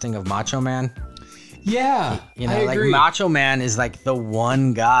casting of Macho Man. Yeah, You know, I like, agree. Macho Man is like the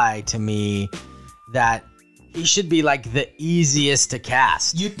one guy to me that he should be like the easiest to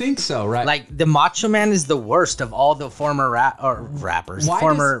cast. You'd think so, right? Like, the Macho Man is the worst of all the former rappers, Why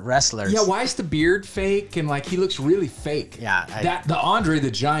former wrestlers. Yeah, why is the beard fake? And like, he looks really fake. Yeah, the Andre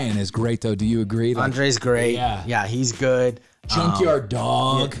the Giant is great though. Do you agree? Like, Andre's great. Yeah. Yeah, he's good. Junkyard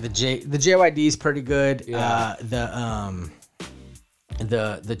Dog. The JYD is pretty good. Yeah. The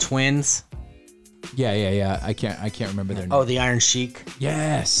twins. Yeah. I can't remember their name. Oh, the Iron Sheik.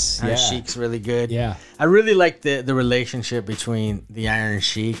 yes. Iron Yeah. Sheik's really good. Yeah. I really like the relationship between the Iron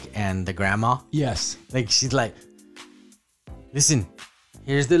Sheik and the grandma. Yes. Like, she's like, listen,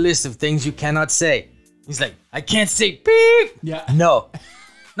 here's the list of things you cannot say. He's like, I can't say beep. Yeah. No.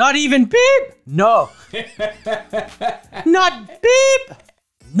 Not even beep. No. Not beep.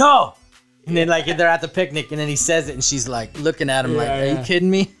 No. And then, like, they're at the picnic, and then he says it, and she's like looking at him like, are yeah. you kidding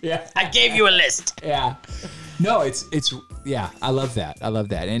me? Yeah. I gave you a list. Yeah. No, it's yeah, I love that.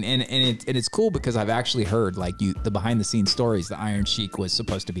 And it's cool because I've actually heard like the behind the scenes stories. The Iron Sheik was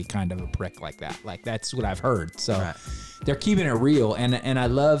supposed to be kind of a prick like that. Like, that's what I've heard. So Right. they're keeping it real, and I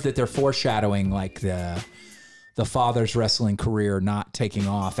love that they're foreshadowing like the father's wrestling career not taking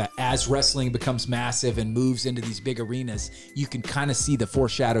off. As wrestling becomes massive and moves into these big arenas, you can kind of see the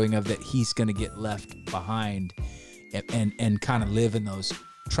foreshadowing of that he's going to get left behind and kind of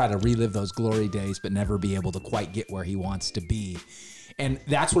try to relive those glory days, but never be able to quite get where he wants to be. And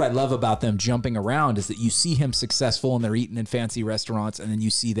that's what I love about them jumping around, is that you see him successful and they're eating in fancy restaurants, and then you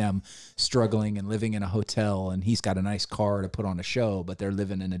see them struggling and living in a hotel, and he's got a nice car to put on a show, but they're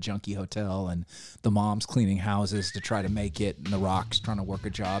living in a junky hotel, and the mom's cleaning houses to try to make it, and the Rock's trying to work a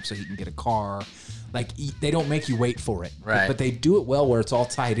job so he can get a car. Like, they don't make you wait for it, Right. but they do it well where it's all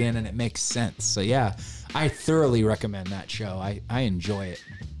tied in and it makes sense. So yeah, I thoroughly recommend that show. I enjoy it.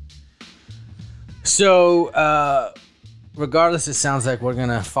 So, regardless, it sounds like we're going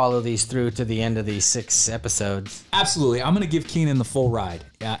to follow these through to the end of these 6 episodes. Absolutely. I'm going to give Keenan the full ride.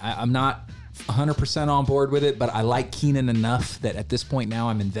 I'm not 100% on board with it, but I like Keenan enough that at this point now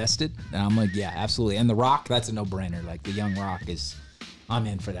I'm invested. And I'm like, yeah, absolutely. And The Rock, that's a no-brainer. Like, the young Rock I'm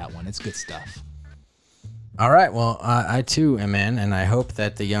in for that one. It's good stuff. All right. Well, I too am in, and I hope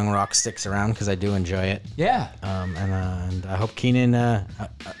that the Young Rock sticks around because I do enjoy it. Yeah. And I hope Keenan.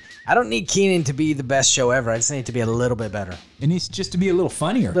 I don't need Keenan to be the best show ever. I just need it to be a little bit better. It needs just to be a little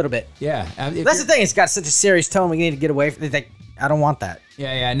funnier. A little bit. Yeah. That's the thing. It's got such a serious tone. We need to get away from it. Like, I don't want that.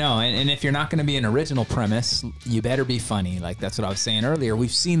 Yeah, no. And if you're not going to be an original premise, you better be funny. Like, that's what I was saying earlier.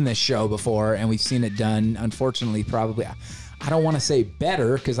 We've seen this show before, and we've seen it done, unfortunately, probably. I don't want to say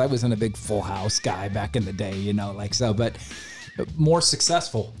better, because I wasn't a big Full House guy back in the day, but more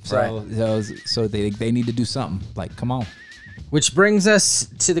successful. So they need to do something. Like, come on. Which brings us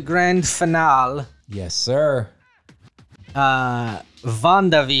to the grand finale. Yes, sir.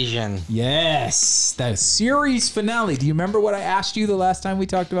 WandaVision. Yes, the series finale. Do you remember what I asked you the last time we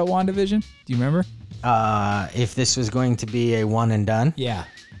talked about WandaVision? Do you remember? If this was going to be a one and done. Yeah.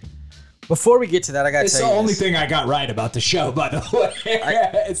 Before we get to that, I gotta It's tell the you only this. thing I got right about the show, by the way.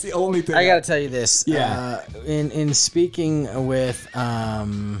 It's the only thing. I gotta tell you this. Yeah. In speaking with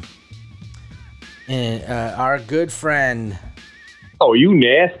our good friend, Oh, you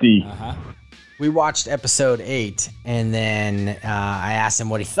nasty. we watched episode 8, and then I asked him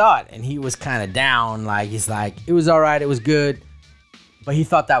what he thought, and he was kind of down. Like, he's like, it was all right, it was good, but he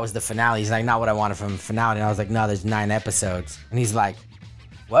thought that was the finale. He's like, not what I wanted from the finale. And I was like, no, there's 9 episodes. And he's like,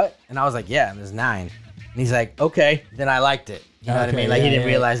 what? And I was like, yeah, there's 9. And he's like, okay, then I liked it. You know what I Okay, mean? Like he yeah, didn't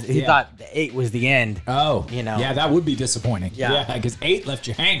yeah, realize, he yeah. thought the 8 was the end. Oh, You know. Yeah, that would be disappointing. Yeah. Because 8 left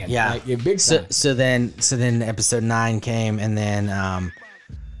you hanging. Yeah. Like, you're big So, time. so then episode 9 came, and then,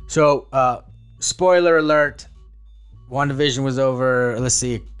 spoiler alert, WandaVision was over. Let's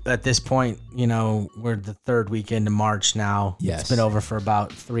see, at this point, you know, we're the 3rd weekend of March now. Yes. It's been over for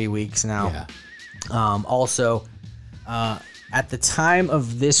about 3 weeks now. Yeah. Also, at the time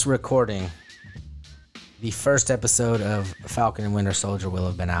of this recording, the first episode of Falcon and Winter Soldier will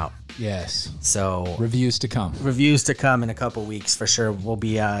have been out. Yes. So Reviews to come. reviews to come in a couple weeks for sure. We'll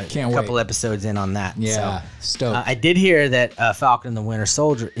be a Can't couple wait. episodes in on that. Yeah. So, Stoked. I did hear that Falcon and the Winter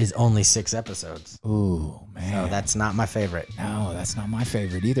Soldier is only 6 episodes. Ooh, man. So that's not my favorite. No, that's not my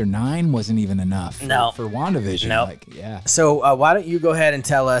favorite either. 9 wasn't even enough No. for WandaVision. Nope. Like, yeah. So why don't you go ahead and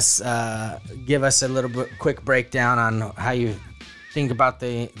tell us, give us a little bit quick breakdown on how you think about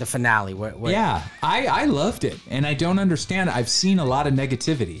the finale. Yeah, I loved it, and I don't understand. I've seen a lot of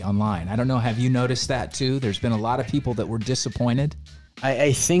negativity online. I don't know. Have you noticed that too? There's been a lot of people that were disappointed.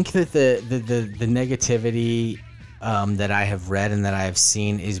 I think that the negativity that I have read and that I have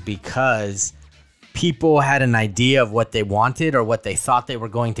seen is because people had an idea of what they wanted or what they thought they were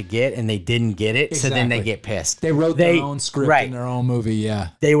going to get, and they didn't get it. So then they Exactly. get pissed. They wrote their own script right. in their own movie. Yeah,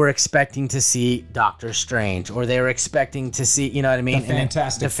 They were expecting to see Doctor Strange, or they were expecting to see, you know what I mean? The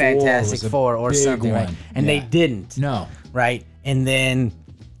Fantastic the Fantastic Four was a Four or big something, right? one. And Yeah. they didn't. no. Right? And then,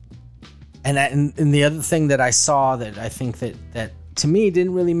 and the other thing that I saw that I think that to me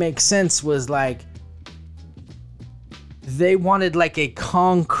didn't really make sense was like, they wanted like a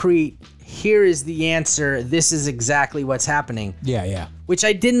concrete, here is the answer, this is exactly what's happening, Yeah. which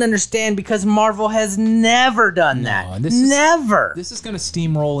I didn't understand because Marvel has never done that. and this is- Never. This is going to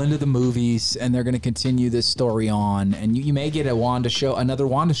steamroll into the movies, and they're going to continue this story on. And you may get another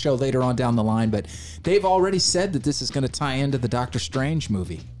Wanda show later on down the line. But they've already said that this is going to tie into the Doctor Strange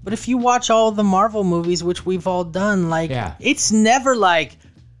movie. But if you watch all the Marvel movies, which we've all done, like, Yeah. it's never like,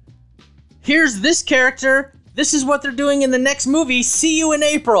 here's this character, this is what they're doing in the next movie, see you in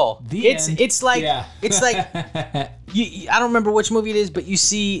April. End. It's like, Yeah. it's like, I don't remember which movie it is, but you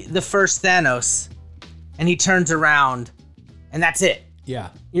see the first Thanos, and he turns around, and that's it. Yeah.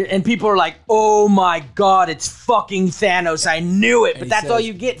 And people are like, oh my God, it's fucking Thanos, I knew it, but He that's all says-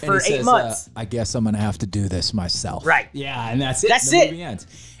 you get and for he 8 says, months. I guess I'm going to have to do this myself. Right. Yeah, and that's it. That's the it. Movie ends.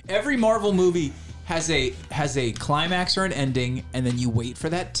 Every Marvel movie has a climax or an ending, and then you wait for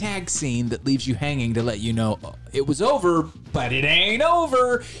that tag scene that leaves you hanging to let you know it was over, but it ain't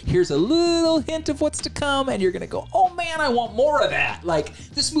over. Here's a little hint of what's to come, and you're gonna go, oh man, I want more of that. Like,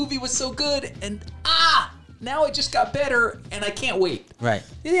 this movie was so good, and now it just got better, and I can't wait. Right.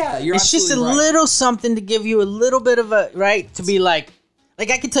 Yeah, you're It's just a absolutely right. little something to give you a little bit of a right to be like I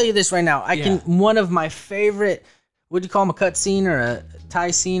can tell you this right now. One of my favorite, what do you call them, a cut scene or a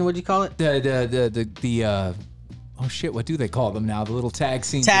tie scene? What do you call it? Oh shit, what do they call them now? The little tag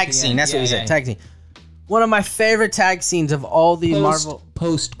scene. Tag scene. That's what he said. Tag scene. One of my favorite tag scenes of all the Marvel.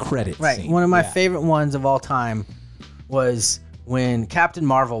 Post credit. Right. Scene. One of my Yeah. favorite ones of all time was when Captain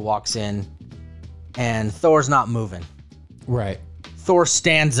Marvel walks in and Thor's not moving. Right. Thor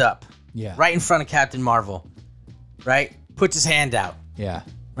stands up Yeah. right in front of Captain Marvel. Right? Puts his hand out. Yeah.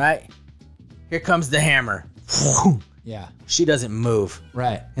 Right? Here comes the hammer. Yeah. She doesn't move.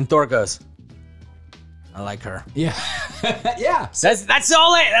 Right. And Thor goes, I like her. Yeah. Yeah. That's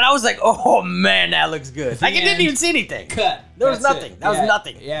all it. And I was like, oh man, that looks good. Like, it didn't end. even see anything. Cut. There was That's nothing. it. That was Yeah.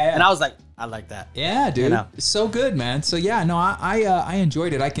 nothing. Yeah. And I was like, I like that. Yeah, dude. You know? It's so good, man. So yeah, no, I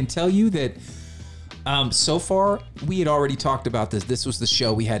enjoyed it. I can tell you that so far we had already talked about this. This was the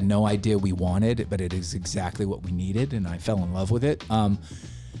show we had no idea we wanted, but it is exactly what we needed, and I fell in love with it.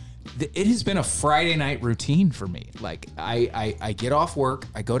 It has been a Friday night routine for me. Like I get off work,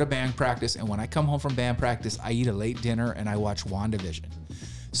 I go to band practice, and when I come home from band practice, I eat a late dinner and I watch WandaVision.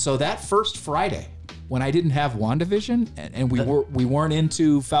 So that first Friday, when I didn't have WandaVision and we weren't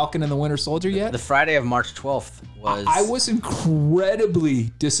into Falcon and the Winter Soldier yet, The Friday of March 12th was. I was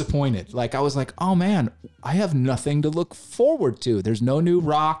incredibly disappointed. Like, I was like, oh man, I have nothing to look forward to. There's no new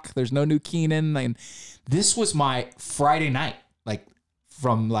Rock, there's no new Keenan. And this was my Friday night, like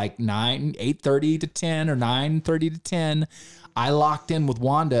from like 8:30 to 10 or 9:30 to 10. I locked in with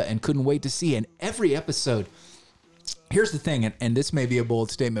Wanda and couldn't wait to see. And every episode, here's the thing, and this may be a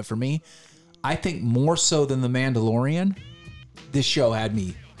bold statement for me. I think more so than The Mandalorian, this show had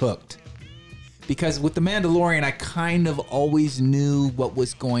me hooked. Because with The Mandalorian, I kind of always knew what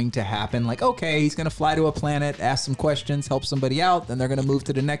was going to happen. Like, okay, he's going to fly to a planet, ask some questions, help somebody out, then they're going to move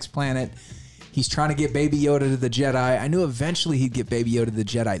to the next planet. He's trying to get Baby Yoda to the Jedi. I knew eventually he'd get Baby Yoda to the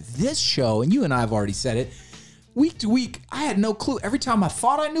Jedi. This show, and you and I have already said it, week to week, I had no clue. Every time I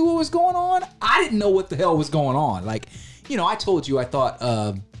thought I knew what was going on, I didn't know what the hell was going on. Like, you know, I told you, I thought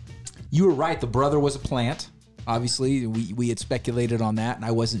you were right. The brother was a plant. Obviously, we had speculated on that, and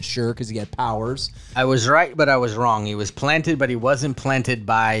I wasn't sure because he had powers. I was right, but I was wrong. He was planted, but he wasn't planted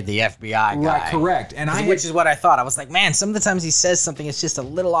by the FBI guy. Right, correct. And which is what I thought. I was like, man, some of the times he says something, it's just a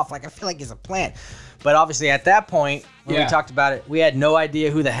little off. Like, I feel like he's a plant. But obviously, at that point, when we talked about it, we had no idea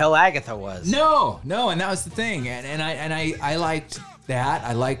who the hell Agatha was. No, and that was the thing. And I liked that.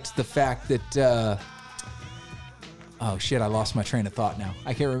 I liked the fact that... oh, shit, I lost my train of thought now.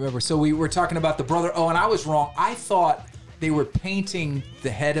 I can't remember. So we were talking about the brother. Oh, and I was wrong. I thought they were painting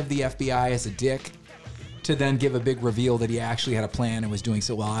the head of the FBI as a dick to then give a big reveal that he actually had a plan and was doing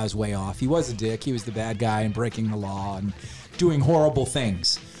so well. I was way off. He was a dick. He was the bad guy and breaking the law and doing horrible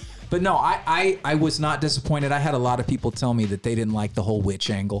things. But no, I was not disappointed. I had a lot of people tell me that they didn't like the whole witch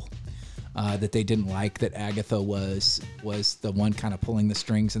angle. That they didn't like that Agatha was the one kind of pulling the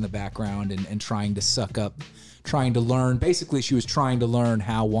strings in the background and trying to suck up, trying to learn. Basically, she was trying to learn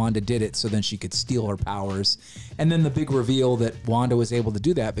how Wanda did it so then she could steal her powers. And then the big reveal that Wanda was able to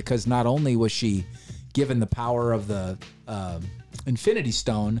do that because not only was she given the power of the Infinity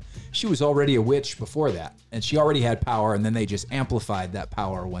Stone, she was already a witch before that. And she already had power, and then they just amplified that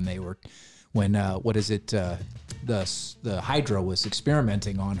power when the Hydra was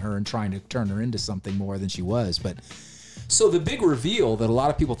experimenting on her and trying to turn her into something more than she was. But so the big reveal that a lot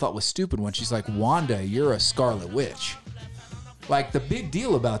of people thought was stupid when she's like, Wanda, you're a Scarlet Witch. Like, the big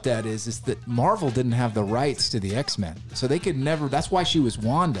deal about that is that Marvel didn't have the rights to the X-Men. So they could never, that's why she was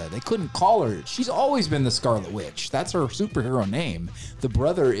Wanda. They couldn't call her, she's always been the Scarlet Witch. That's her superhero name. The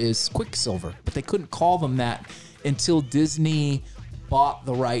brother is Quicksilver, but they couldn't call them that until Disney bought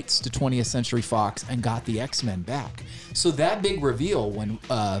the rights to 20th Century Fox and got the X-Men back. So that big reveal when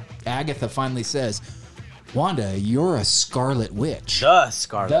Agatha finally says, Wanda, you're a Scarlet Witch. The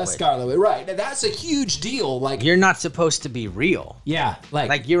Scarlet Witch, right. That's a huge deal. Like, you're not supposed to be real. Yeah.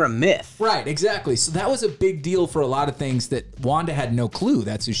 Like you're a myth. Right, exactly. So that was a big deal for a lot of things that Wanda had no clue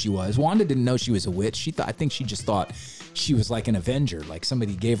that's who she was. Wanda didn't know she was a witch. I think she just thought she was like an Avenger, like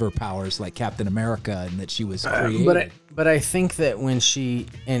somebody gave her powers like Captain America and that she was created. But I think that when she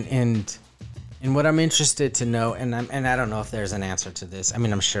and what I'm interested to know, and I don't know if there's an answer to this. I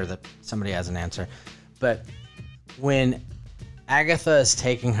mean, I'm sure that somebody has an answer. But when Agatha is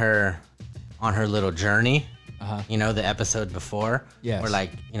taking her on her little journey, you know, the episode before, yes, where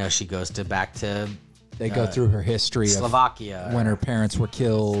like, you know, she goes back to they go through her history Slovakia of when her parents were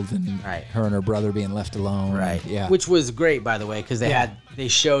killed and her and her brother being left alone. Right. Yeah. Which was great, by the way, because they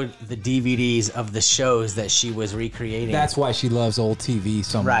showed the DVDs of the shows that she was recreating. That's why she loves old TV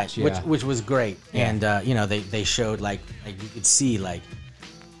so much. Right. Which was great. Yeah. And you know, they showed like you could see like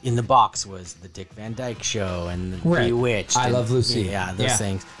in the box was the Dick Van Dyke Show and Bewitched. I Love Lucy. Yeah, those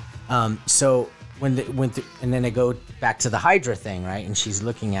things. So when they went through, and then they go back to the Hydra thing, right? And she's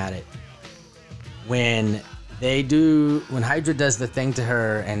looking at it. When Hydra does the thing to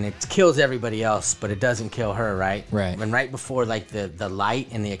her and it kills everybody else, but it doesn't kill her, right? Right. When right before like the light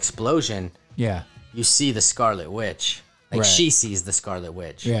and the explosion, you see the Scarlet Witch. Like she sees the Scarlet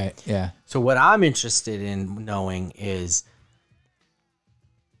Witch. Right. Yeah. So what I'm interested in knowing is,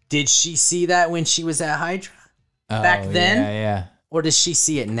 did she see that when she was at Hydra back then? Yeah. Or does she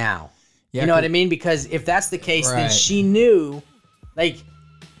see it now? Yeah, you know what I mean? Because if that's the case, then she knew, like,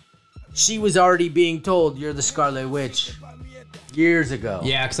 she was already being told, you're the Scarlet Witch years ago.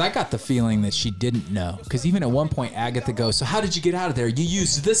 Yeah, because I got the feeling that she didn't know. Because even at one point, Agatha goes, so how did you get out of there? You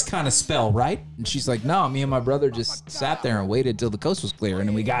used this kind of spell, right? And she's like, no, me and my brother just sat there and waited till the coast was clear, and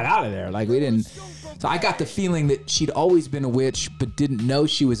then we got out of there. Like, we didn't... So I got the feeling that she'd always been a witch, but didn't know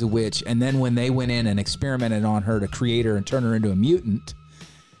she was a witch. And then when they went in and experimented on her to create her and turn her into a mutant,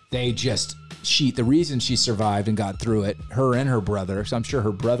 they just... the reason she survived and got through it, her and her brother, so I'm sure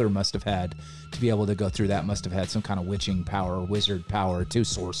her brother must have had, to be able to go through that, must have had some kind of witching power, or wizard power, too,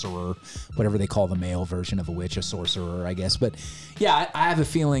 sorcerer, whatever they call the male version of a witch, a sorcerer, I guess. But yeah, I have a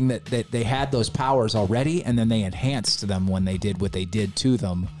feeling that they had those powers already, and then they enhanced them when they did what they did to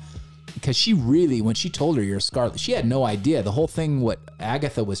them. Because she really, when she told her you're Scarlet, she had no idea. The whole thing, what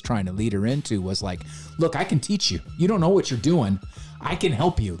Agatha was trying to lead her into was like, look, I can teach you. You don't know what you're doing. I can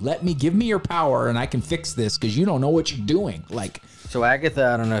help you. Give me your power and I can fix this because you don't know what you're doing. Like, so Agatha,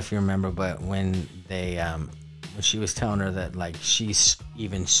 I don't know if you remember, but when they, when she was telling her that like she's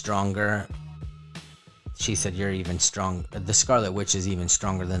even stronger, she said you're even strong. The Scarlet Witch is even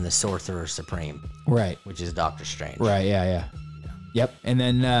stronger than the Sorcerer Supreme. Right. Which is Doctor Strange. Right. Yeah. Yep. And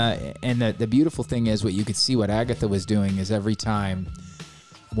then and the beautiful thing is what you could see what Agatha was doing is every time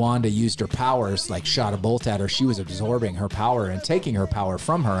Wanda used her powers, like shot a bolt at her, she was absorbing her power and taking her power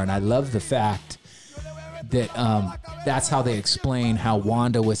from her. And I love the fact that that's how they explain how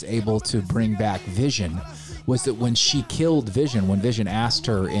Wanda was able to bring back Vision, was that when she killed Vision, when Vision asked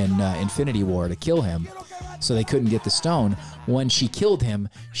her in Infinity War to kill him so they couldn't get the stone, when she killed him,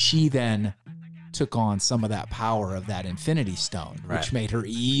 she then took on some of that power of that Infinity Stone, which made her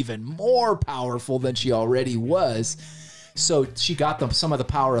even more powerful than she already was. So she got some of the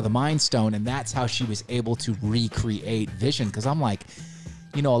power of the Mind Stone, and that's how she was able to recreate Vision. Because I'm like,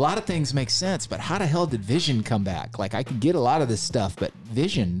 you know, a lot of things make sense, but how the hell did Vision come back? Like, I could get a lot of this stuff, but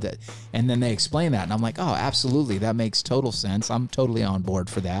Vision, and then they explain that, and I'm like, oh, absolutely, that makes total sense. I'm totally on board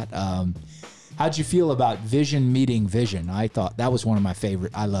for that. How'd you feel about Vision meeting Vision? I thought that was one of my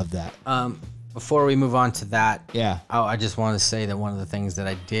favorite. I love that. Before we move on to that, Yeah. I just want to say that one of the things that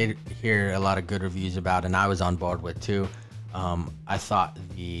I did hear a lot of good reviews about, and I was on board with too, I thought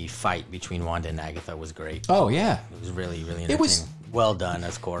the fight between Wanda and Agatha was great. Oh, yeah. It was really, really entertaining. It was well done,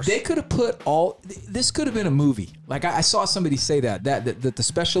 of course. They could have put this could have been a movie. Like I saw somebody say that the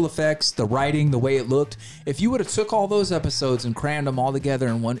special effects, the writing, the way it looked, if you would have took all those episodes and crammed them all together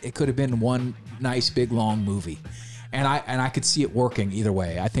in one, it could have been one nice big long movie. And I could see it working either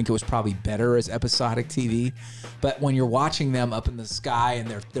way. I think it was probably better as episodic TV, but when you're watching them up in the sky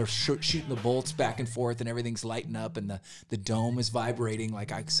and they're shooting the bolts back and forth and everything's lighting up and the dome is vibrating,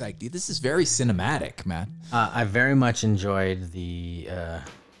 like I was like, dude, this is very cinematic, man. I very much enjoyed the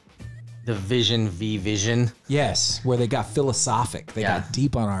Vision v Vision. Yes, where they got philosophic, they got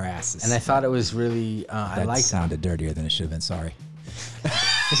deep on our asses, And I thought it was really, I liked sounded dirtier than it should have been. Sorry.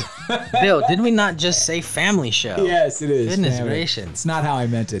 Bill, did we not just say family show? Yes, it is. Goodness Damn it. gracious. It's not how I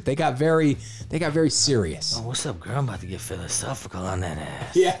meant it. They got very serious. Oh, what's up, girl? I'm about to get philosophical on that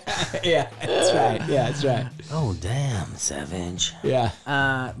ass. Yeah, that's right. Yeah, that's right. Oh, damn, Savage. Yeah.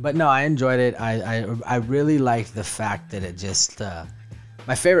 But no, I enjoyed it. I really liked the fact that it just,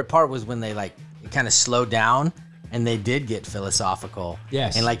 my favorite part was when they like kind of slowed down and they did get philosophical.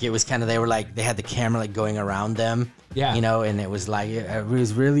 Yes. And like it was kind of, they had the camera like going around them. Yeah. You know, and it was like, it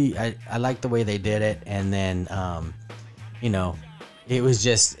was really, I liked the way they did it. And then, you know, it was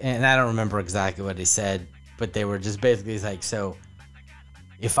just, and I don't remember exactly what they said, but they were just basically like, so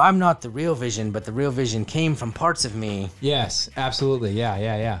if I'm not the real Vision, but the real Vision came from parts of me. Yes, absolutely.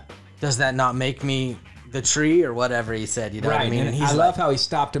 Yeah. Does that not make me the tree or whatever he said? You know what I mean? And I love how he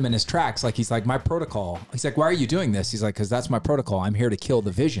stopped him in his tracks. Like, he's like, my protocol. He's like, why are you doing this? He's like, because that's my protocol. I'm here to kill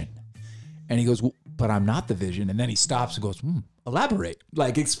the Vision. And he goes, well, but I'm not the Vision. And then he stops and goes, elaborate,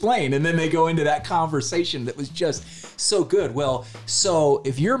 like explain. And then they go into that conversation that was just so good. Well, so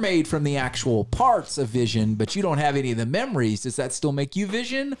if you're made from the actual parts of Vision, but you don't have any of the memories, does that still make you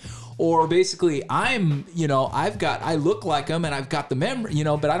Vision? Or basically I'm, you know, I look like him and I've got the memory, you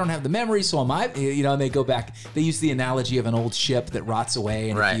know, but I don't have the memory. So am I, you know, and they go back, they use the analogy of an old ship that rots away.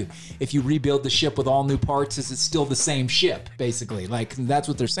 And if you rebuild the ship with all new parts, is it still the same ship, basically? Like, that's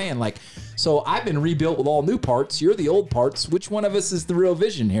what they're saying. Like, so I've been rebuilt with all new parts. You're the old parts. Which one of us is the real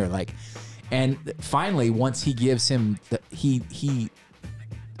Vision here? Like, and finally, once he gives him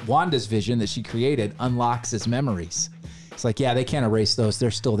Wanda's vision that she created unlocks his memories. It's like, yeah, they can't erase those.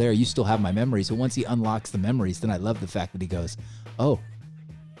 They're still there. You still have my memories. But once he unlocks the memories, then I love the fact that he goes, oh,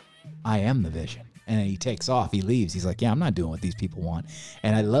 I am the Vision. And then he takes off. He leaves. He's like, yeah, I'm not doing what these people want.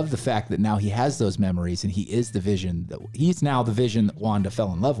 And I love the fact that now he has those memories and he is the Vision. He's now the Vision that Wanda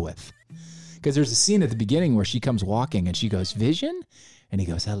fell in love with. Because there's a scene at the beginning where she comes walking and she goes, Vision? And he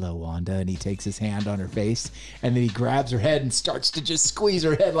goes, hello, Wanda. And he takes his hand on her face and then he grabs her head and starts to just squeeze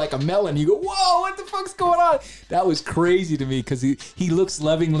her head like a melon. You go, whoa, what the fuck's going on? That was crazy to me because he looks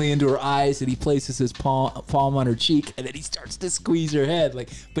lovingly into her eyes and he places his palm on her cheek and then he starts to squeeze her head. Like,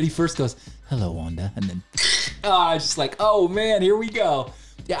 but he first goes, hello, Wanda. And then, I was just like, oh man, here we go.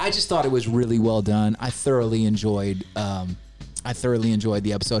 Yeah, I just thought it was really well done. I thoroughly enjoyed the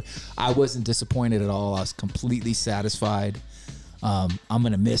episode. I wasn't disappointed at all. I was completely satisfied. I'm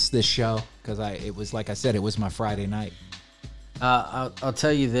gonna miss this show because it was, like I said, it was my Friday night. I'll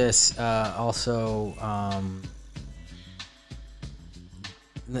tell you this. Also,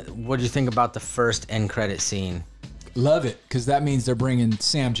 what do you think about the first end credit scene? Love it, because that means they're bringing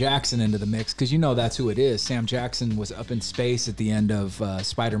Sam Jackson into the mix, because you know that's who it is. Sam Jackson was up in space at the end of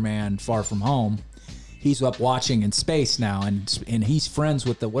Spider-Man Far From Home. He's up watching in space now, and he's friends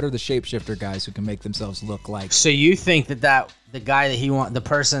with what are the shapeshifter guys who can make themselves look like. So you think that the guy that the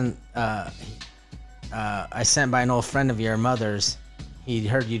person I sent by an old friend of your mother's, he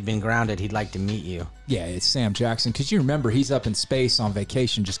heard you'd been grounded. He'd like to meet you. Yeah, it's Sam Jackson. Because you remember, he's up in space on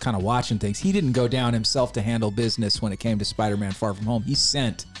vacation just kind of watching things. He didn't go down himself to handle business when it came to Spider-Man Far From Home. He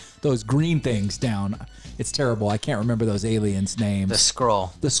sent those green things down. It's terrible. I can't remember those aliens' names. The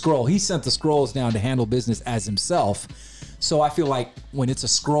Skrull. The Skrull. He sent the Skrulls down to handle business as himself. So I feel like when it's a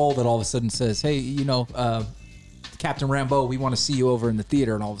Skrull that all of a sudden says, hey, Captain Rambeau, we want to see you over in the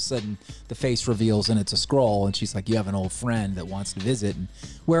theater, and all of a sudden the face reveals and it's a Skrull, and she's like, you have an old friend that wants to visit. And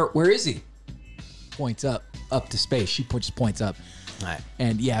where is he? Points up to space. She just points up. All right.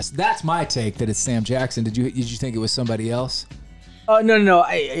 And yes, that's my take that it's Sam Jackson. Did you think it was somebody else? Oh no.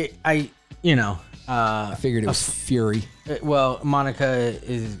 I figured it was Fury. Well, Monica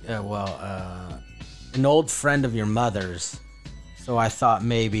is an old friend of your mother's, so I thought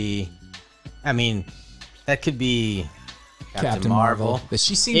maybe, that could be Captain Marvel. But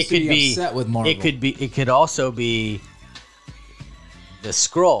she seems to be upset with Marvel. It could also be the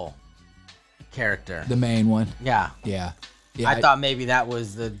Skrull character, the main one. Yeah. I thought maybe that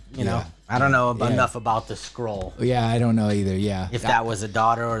was I don't know enough about the Skrull. Yeah, I don't know either. Yeah, if that was a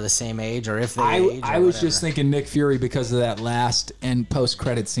daughter or the same age, or if they I was just thinking Nick Fury because of that last and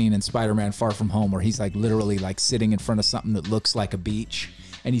post-credit scene in Spider-Man Far From Home where he's like literally like sitting in front of something that looks like a beach,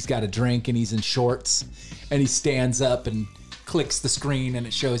 and he's got a drink and he's in shorts, and he stands up and clicks the screen and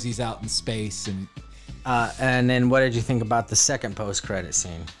it shows he's out in space. And then what did you think about the second post-credit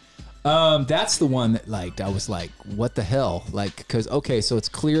scene? That's the one that I was like, what the hell? Because so it's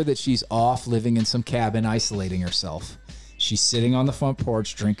clear that she's off living in some cabin, isolating herself. She's sitting on the front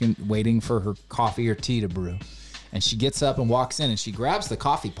porch, drinking, waiting for her coffee or tea to brew. And she gets up and walks in and she grabs the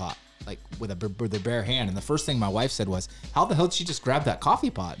coffee pot, with a bare hand. And the first thing my wife said was, how the hell did she just grab that coffee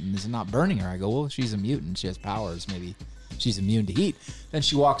pot? And is it not burning her? I go, well, she's a mutant. She has powers. Maybe she's immune to heat. Then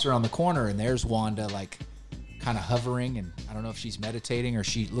she walks around the corner and there's Wanda, kind of hovering, and I don't know if she's meditating or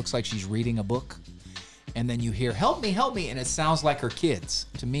she looks like she's reading a book. And then you hear, help me, and it sounds like her kids.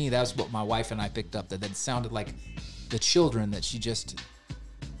 To me, that's what my wife and I picked up, that sounded like the children that she just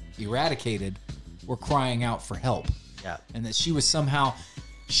eradicated were crying out for help. Yeah. And that she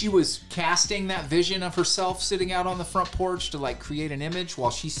was casting that vision of herself sitting out on the front porch to create an image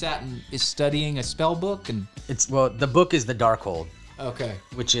while she sat and is studying a spell book. And the book is the Darkhold. Okay.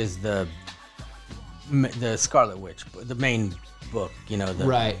 Which is the Scarlet Witch, the main book,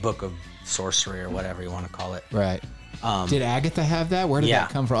 the book of sorcery or whatever you want to call it. Right. Did Agatha have that? Where did that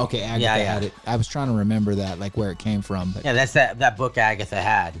come from? Okay, Agatha had it. I was trying to remember that, where it came from. But... Yeah, that's that book Agatha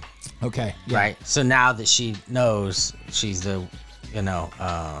had. Okay. Yeah. Right. So now that she knows she's the,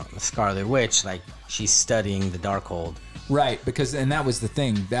 Scarlet Witch, she's studying the Darkhold. Right, and that was the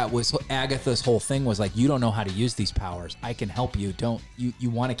thing. That was Agatha's whole thing was you don't know how to use these powers. I can help you. Don't you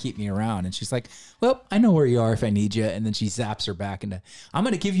want to keep me around? And she's like, well, I know where you are if I need you. And then she zaps her back into, I'm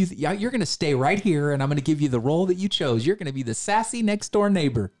going to give you, you're going to stay right here, and I'm going to give you the role that you chose. You're going to be the sassy next door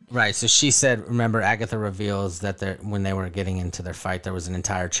neighbor. Right. So she said, remember, Agatha reveals that when they were getting into their fight, there was an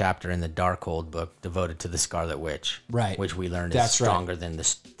entire chapter in the Darkhold book devoted to the Scarlet Witch. Right. Which we learned is stronger than the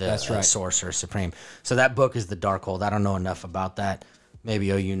Sorcerer Supreme. So that book is the Darkhold. I don't know enough about that.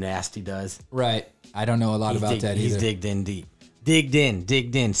 Maybe OU Nasty does. Right. I don't know a lot about that either. He's digged in deep. Digged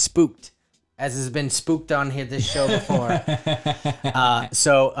in. Spooked. As has been spooked on here this show before.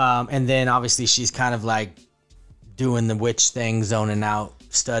 And then obviously she's kind of doing the witch thing, zoning out,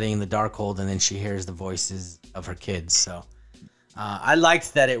 studying the Darkhold, and then she hears the voices of her kids. So I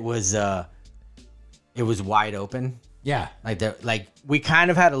liked that it was wide open. Yeah. We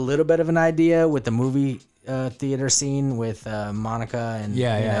kind of had a little bit of an idea with the movie theater scene with Monica and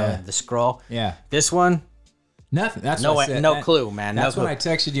the Skrull. Yeah. This one, nothing. That's no clue, man. That's when I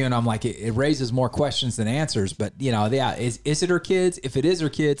texted you and I'm like, it raises more questions than answers. But is it her kids? If it is her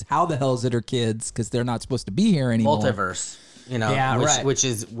kids, how the hell is it her kids? Because they're not supposed to be here anymore. Multiverse.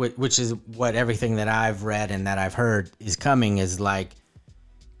 Which is what everything that I've read and that I've heard is coming is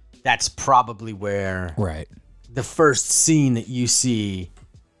that's probably where the first scene that you see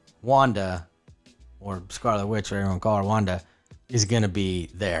Wanda or Scarlet Witch, whatever you want to call her, Wanda, is going to be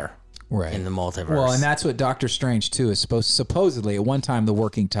there in the multiverse. Well, and that's what Doctor Strange 2 is supposedly at one time the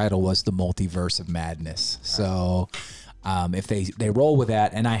working title was the Multiverse of Madness. So if they roll with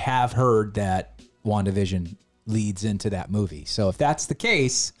that, and I have heard that WandaVision leads into that movie. So if that's the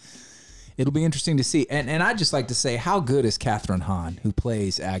case, it'll be interesting to see. And I'd just like to say, how good is Kathryn Hahn, who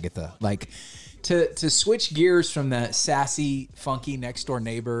plays Agatha? To switch gears from the sassy, funky next door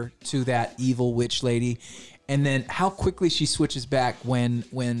neighbor to that evil witch lady, and then how quickly she switches back when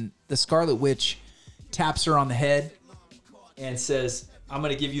the Scarlet Witch taps her on the head and says, "I'm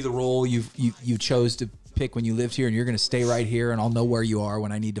going to give you the role you chose to pick when you lived here and you're going to stay right here and I'll know where you are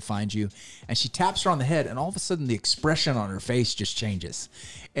when I need to find you. And she taps her on the head and all of a sudden the expression on her face just changes.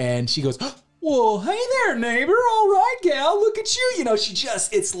 And she goes, well, hey there, neighbor. All right, gal, look at you. You know,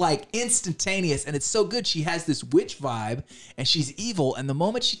 it's like instantaneous and it's so good. She has this witch vibe and she's evil. And the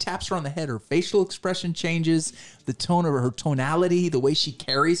moment she taps her on the head, her facial expression changes, the tone of her tonality, the way she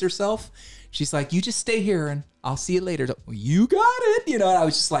carries herself. She's like, you just stay here and I'll see you later. You got it. You know, and I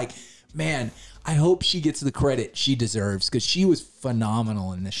was just like, man, I hope she gets the credit she deserves because she was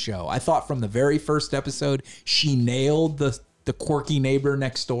phenomenal in this show. I thought from the very first episode, she nailed the quirky neighbor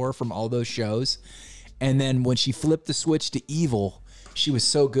next door from all those shows. And then when she flipped the switch to evil, she was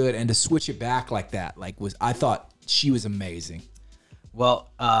so good. And to switch it back like that, I thought she was amazing. Well,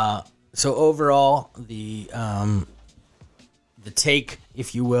 so overall, the take,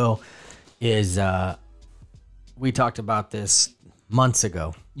 if you will, is we talked about this months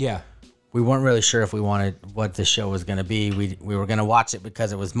ago. Yeah. We weren't really sure if we wanted what the show was going to be. We were going to watch it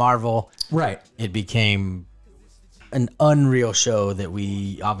because it was Marvel. Right. It became an unreal show that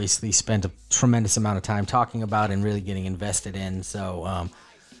we obviously spent a tremendous amount of time talking about and really getting invested in. So,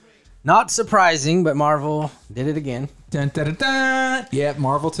 not surprising, but Marvel did it again. Dun, dun, dun, dun. Yeah,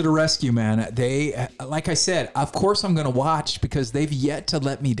 Marvel to the rescue, man. They, like I said, of course I'm going to watch because they've yet to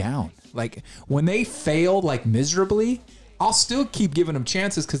let me down. Like, when they failed, like, miserably, I'll still keep giving them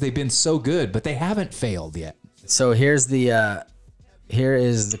chances because they've been so good, but they haven't failed yet. So here is the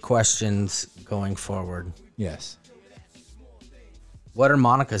questions going forward. Yes. What are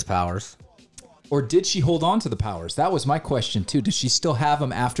Monica's powers? Or did she hold on to the powers? That was my question too. Does she still have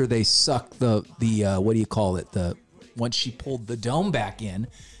them after they suck the what do you call it? Once she pulled the dome back in,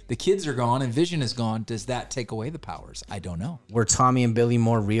 the kids are gone and Vision is gone. Does that take away the powers? I don't know. Were Tommy and Billy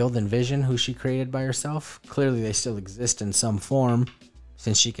more real than Vision, who she created by herself? Clearly they still exist in some form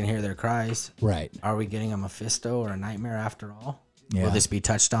since she can hear their cries. Right. Are we getting a Mephisto or a nightmare after all? Yeah. Will this be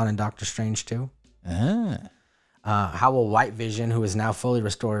touched on in Doctor Strange too? Ah. How will White Vision, who is now fully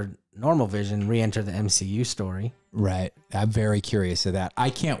restored normal vision, re-enter the MCU story? Right. I'm very curious of that.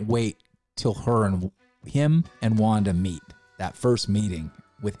 I can't wait till him and Wanda meet. That first meeting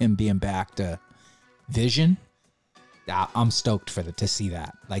with him being back to Vision. I'm stoked to see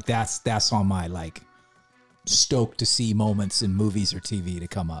that. Like that's on my stoked to see moments in movies or TV to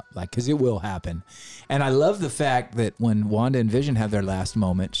come up. Because it will happen. And I love the fact that when Wanda and Vision have their last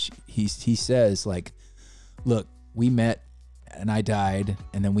moment, he says look, we met and I died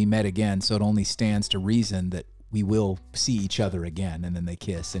and then we met again. So it only stands to reason that we will see each other again. And then they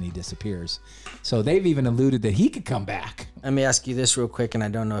kiss and he disappears. So they've even alluded that he could come back. Let me ask you this real quick, and I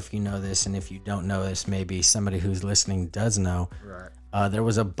don't know if you know this, and if you don't know this, maybe somebody who's listening does know. Right. There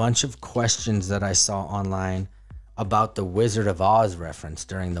was a bunch of questions that I saw online about the Wizard of Oz reference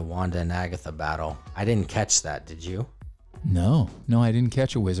during the Wanda and Agatha battle. I didn't catch that. Did you? No, I didn't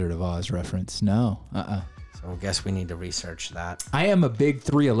catch a Wizard of Oz reference. No. So I guess we need to research that. I am a big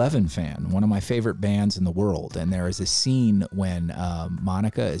 311 fan, one of my favorite bands in the world. And there is a scene when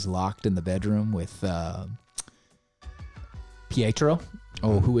Monica is locked in the bedroom with Pietro,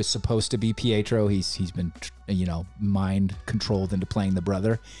 who is supposed to be Pietro. He's been, mind controlled into playing the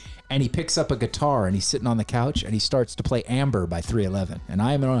brother. And he picks up a guitar and he's sitting on the couch and he starts to play Amber by 311. And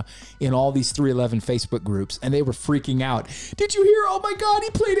I am in all these 311 Facebook groups and they were freaking out. Did you hear? Oh my God, he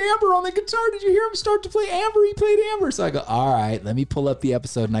played Amber on the guitar. Did you hear him start to play Amber? He played Amber. So I go, all right, let me pull up the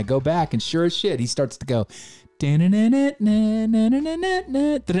episode. And I go back and sure as shit, he starts to go, and then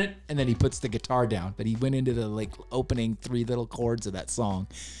he puts the guitar down. But he went into the opening three little chords of that song.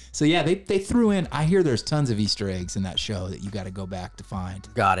 So yeah, they threw in. I hear there's tons of Easter eggs in that show that you got to go back to find.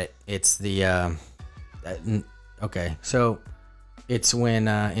 Got it. It's the okay. So it's when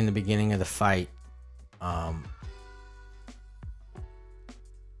in the beginning of the fight,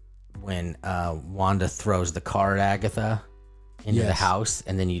 when Wanda throws the car at Agatha into the house,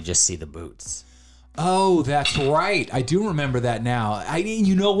 and then you just see the boots. Oh, that's right. I do remember that now.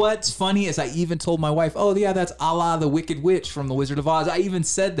 You know what's funny is I even told my wife, oh yeah, that's a la the Wicked Witch from The Wizard of Oz. I even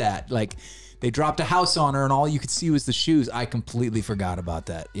said that. They dropped a house on her and all you could see was the shoes. I completely forgot about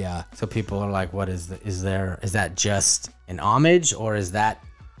that. Yeah. So people are like, what is that just an homage, or is that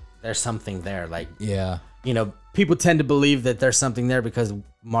there's something there? Yeah. People tend to believe that there's something there because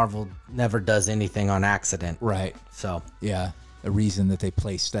Marvel never does anything on accident. Right. So yeah. A reason that they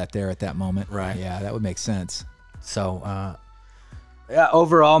placed that there at that moment. Right. Yeah, that would make sense. So,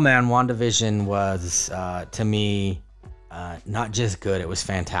 overall, man, WandaVision was, to me, not just good, it was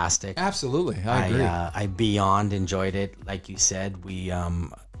fantastic. Absolutely. I agree. I beyond enjoyed it. Like you said, we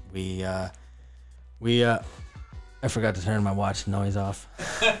I forgot to turn my watch noise off.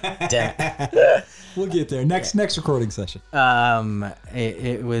 Damn it. We'll get there. Next recording session.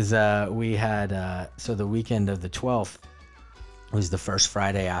 It was we had so the weekend of the 12th was the first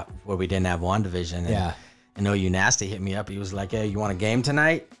Friday out where we didn't have WandaVision. And, Yeah. and OU Nasty hit me up. He was like, "Hey, you want a game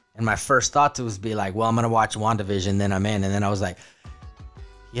tonight?" And my first thought was be like, "Well, I'm gonna watch WandaVision, then I'm in." And then I was like,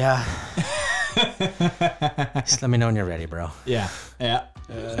 "Yeah." Just let me know when you're ready, bro. Yeah.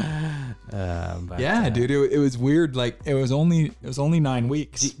 But, Yeah, dude. It was weird. Like it was only 9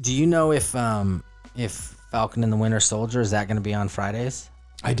 weeks. Do you know if Falcon and the Winter Soldier is that going to be on Fridays?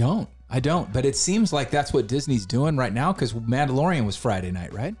 I don't. But it seems like that's what Disney's doing right now because Mandalorian was Friday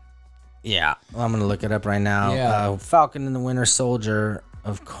night, right? Yeah. Well, I'm going to look it up right now. Yeah. Falcon and the Winter Soldier,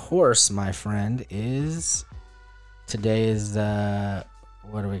 of course, my friend, today is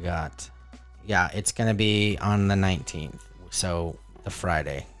what do we got? Yeah, it's going to be on the 19th. So the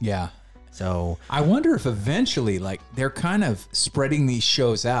Friday. Yeah. So I wonder if eventually, like, they're kind of spreading these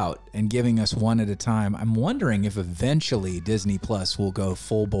shows out and giving us one at a time. I'm wondering if eventually Disney Plus will go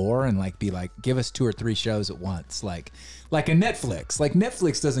full bore and like be like, give us 2 or 3 shows at once, like a Netflix. Like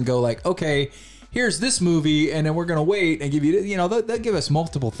Netflix doesn't go like, okay, here's this movie, and then we're gonna wait and give you, they'll give us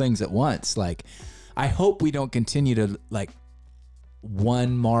multiple things at once. Like, I hope we don't continue to like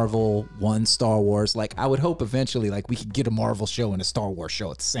one Marvel, one Star Wars. Like I would hope eventually like we could get a Marvel show and a Star Wars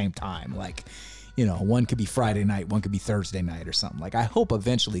show at the same time. Like, one could be Friday night, one could be Thursday night or something. Like I hope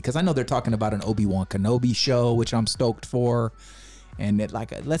eventually, because I know they're talking about an Obi-Wan Kenobi show, which I'm stoked for. And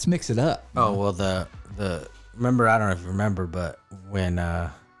let's mix it up. oh well, the remember, I don't know if you remember, but when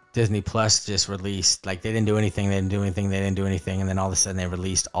Disney Plus just released, like they didn't do anything, and then all of a sudden they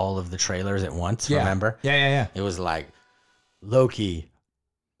released all of the trailers at once. Yeah. Remember? Yeah. It was like Loki,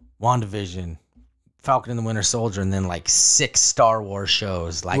 WandaVision, Falcon and the Winter Soldier, and then like 6 Star Wars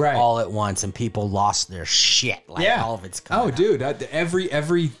shows, like Right. all at once, and people lost their shit. Like all of it's coming. Oh, out. dude,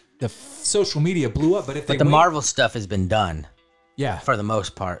 the social media blew up. But if But the Marvel stuff has been done yeah, for the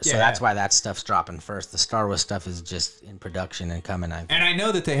most part, so Yeah. that's why that stuff's dropping first. The Star Wars stuff is just in production and coming. and I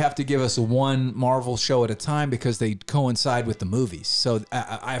know that they have to give us one Marvel show at a time because they coincide with the movies. So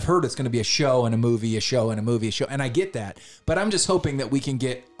I've heard it's going to be a show and a movie, a show and a movie, a show, and I get that. But I'm just hoping that we can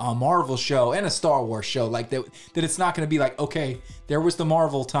get a Marvel show and a Star Wars show, like that it's not going to be like, okay, there was the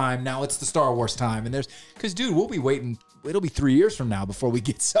Marvel time, now it's the Star Wars time, and because dude, we'll be waiting. It'll be 3 years from now before we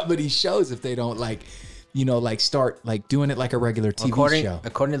get some of these shows if they don't start like doing it like a regular TV show.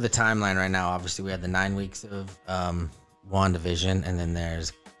 According to the timeline right now, obviously we had the 9 weeks of WandaVision, and then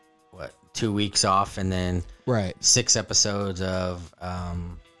there's 2 weeks off, and then Right. 6 episodes of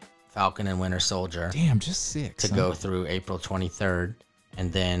Falcon and Winter Soldier Damn, just 6 to go through April 23rd,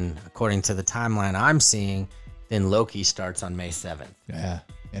 and then according to the timeline I'm seeing, then Loki starts on May 7th. Yeah,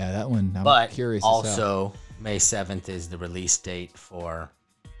 that one. I'm But curious. as hell. also May 7th is the release date for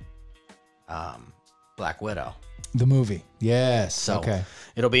Black Widow. The movie. Yes. So okay.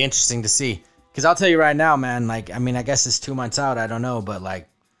 it'll be interesting to see. Because I'll tell you right now, man, like, I mean, I guess it's 2 months out. I don't know. But, like,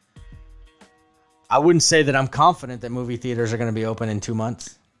 I wouldn't say that I'm confident that movie theaters are going to be open in 2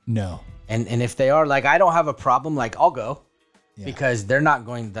 months. No. And if they are, like, I don't have a problem. Like, I'll go. Yeah. Because they're not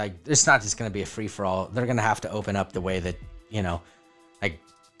going, like, it's not just going to be a free-for-all. They're going to have to open up the way that, like,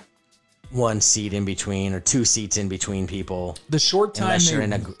 1 seat in between or 2 seats in between people. The short time Unless you're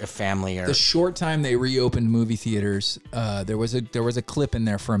in a family or... the short time they reopened movie theaters, there was a clip in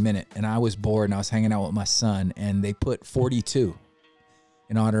there for a minute, and I was bored and I was hanging out with my son, and they put 42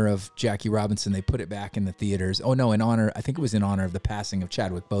 in honor of Jackie Robinson. They put it back in the theaters. Oh no, I think it was in honor of the passing of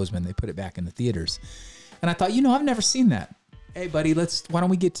Chadwick Boseman. They put it back in the theaters, and I thought, I've never seen that. Hey buddy, why don't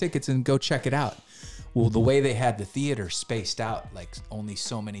we get tickets and go check it out? Well, the way they had the theater spaced out, like only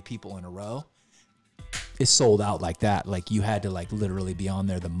so many people in a row, it sold out like that. Like you had to like literally be on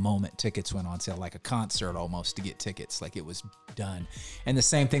there the moment tickets went on sale, like a concert almost, to get tickets. Like it was done. And the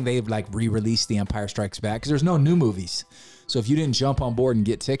same thing, they've like re-released The Empire Strikes Back because there's no new movies. So if you didn't jump on board and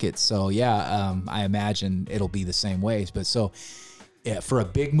get tickets, so yeah, I imagine it'll be the same ways. But so yeah, for a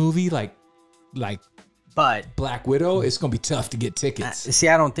big movie like But Black Widow, it's gonna be tough to get tickets. see,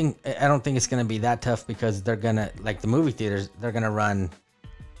 I don't think it's gonna be that tough because they're gonna, like, the movie theaters, they're gonna run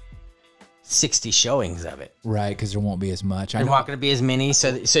 60 showings of it. Right, because there won't be as much. There's not gonna be as many, so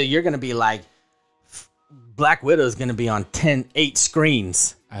you're gonna be like, Black Widow is gonna be on 8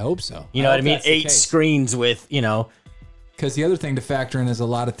 screens. I hope so. You know what I mean? 8 screens with, Because the other thing to factor in is a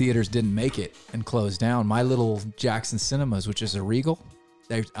lot of theaters didn't make it and closed down. My little Jackson Cinemas, which is a Regal,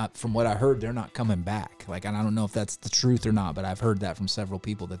 from what I heard, they're not coming back. Like, and I don't know if that's the truth or not, but I've heard that from several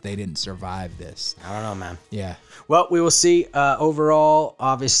people that they didn't survive this. I don't know, man. Yeah. Well, we will see. Overall,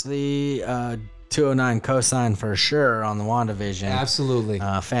 obviously, 209 cosign for sure on the WandaVision. Absolutely.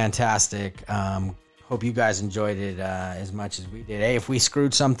 Fantastic. Hope you guys enjoyed it as much as we did. Hey, if we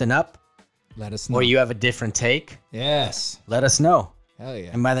screwed something up Let us know. or you have a different take, Yes. let us know. Hell yeah.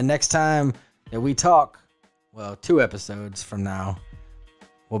 And by the next time that we talk, well, 2 episodes from now,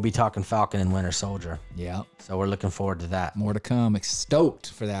 we'll be talking Falcon and Winter Soldier. Yeah. So we're looking forward to that. More to come.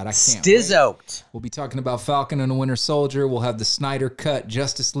 Stoked for that. I can't wait. Stizzoked. We'll be talking about Falcon and the Winter Soldier. We'll have the Snyder Cut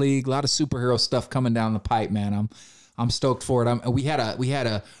Justice League. A lot of superhero stuff coming down the pipe, man. I'm stoked for it. We had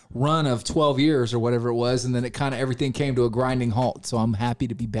a run of 12 years or whatever it was, and then it kind of everything came to a grinding halt. So I'm happy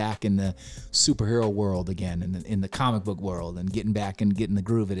to be back in the superhero world again, in the comic book world, and getting back and getting the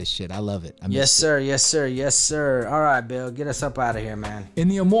groove of this shit. I love it. Yes, sir. Yes, sir. Yes, sir. All right, Bill, get us up out of here, man. In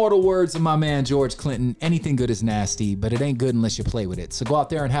the immortal words of my man George Clinton, anything good is nasty, but it ain't good unless you play with it. So go out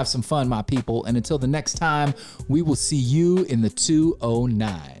there and have some fun, my people. And until the next time, we will see you in the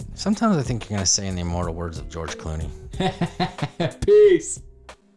 209. Sometimes I think you're going to say in the immortal words of George Clooney. Peace.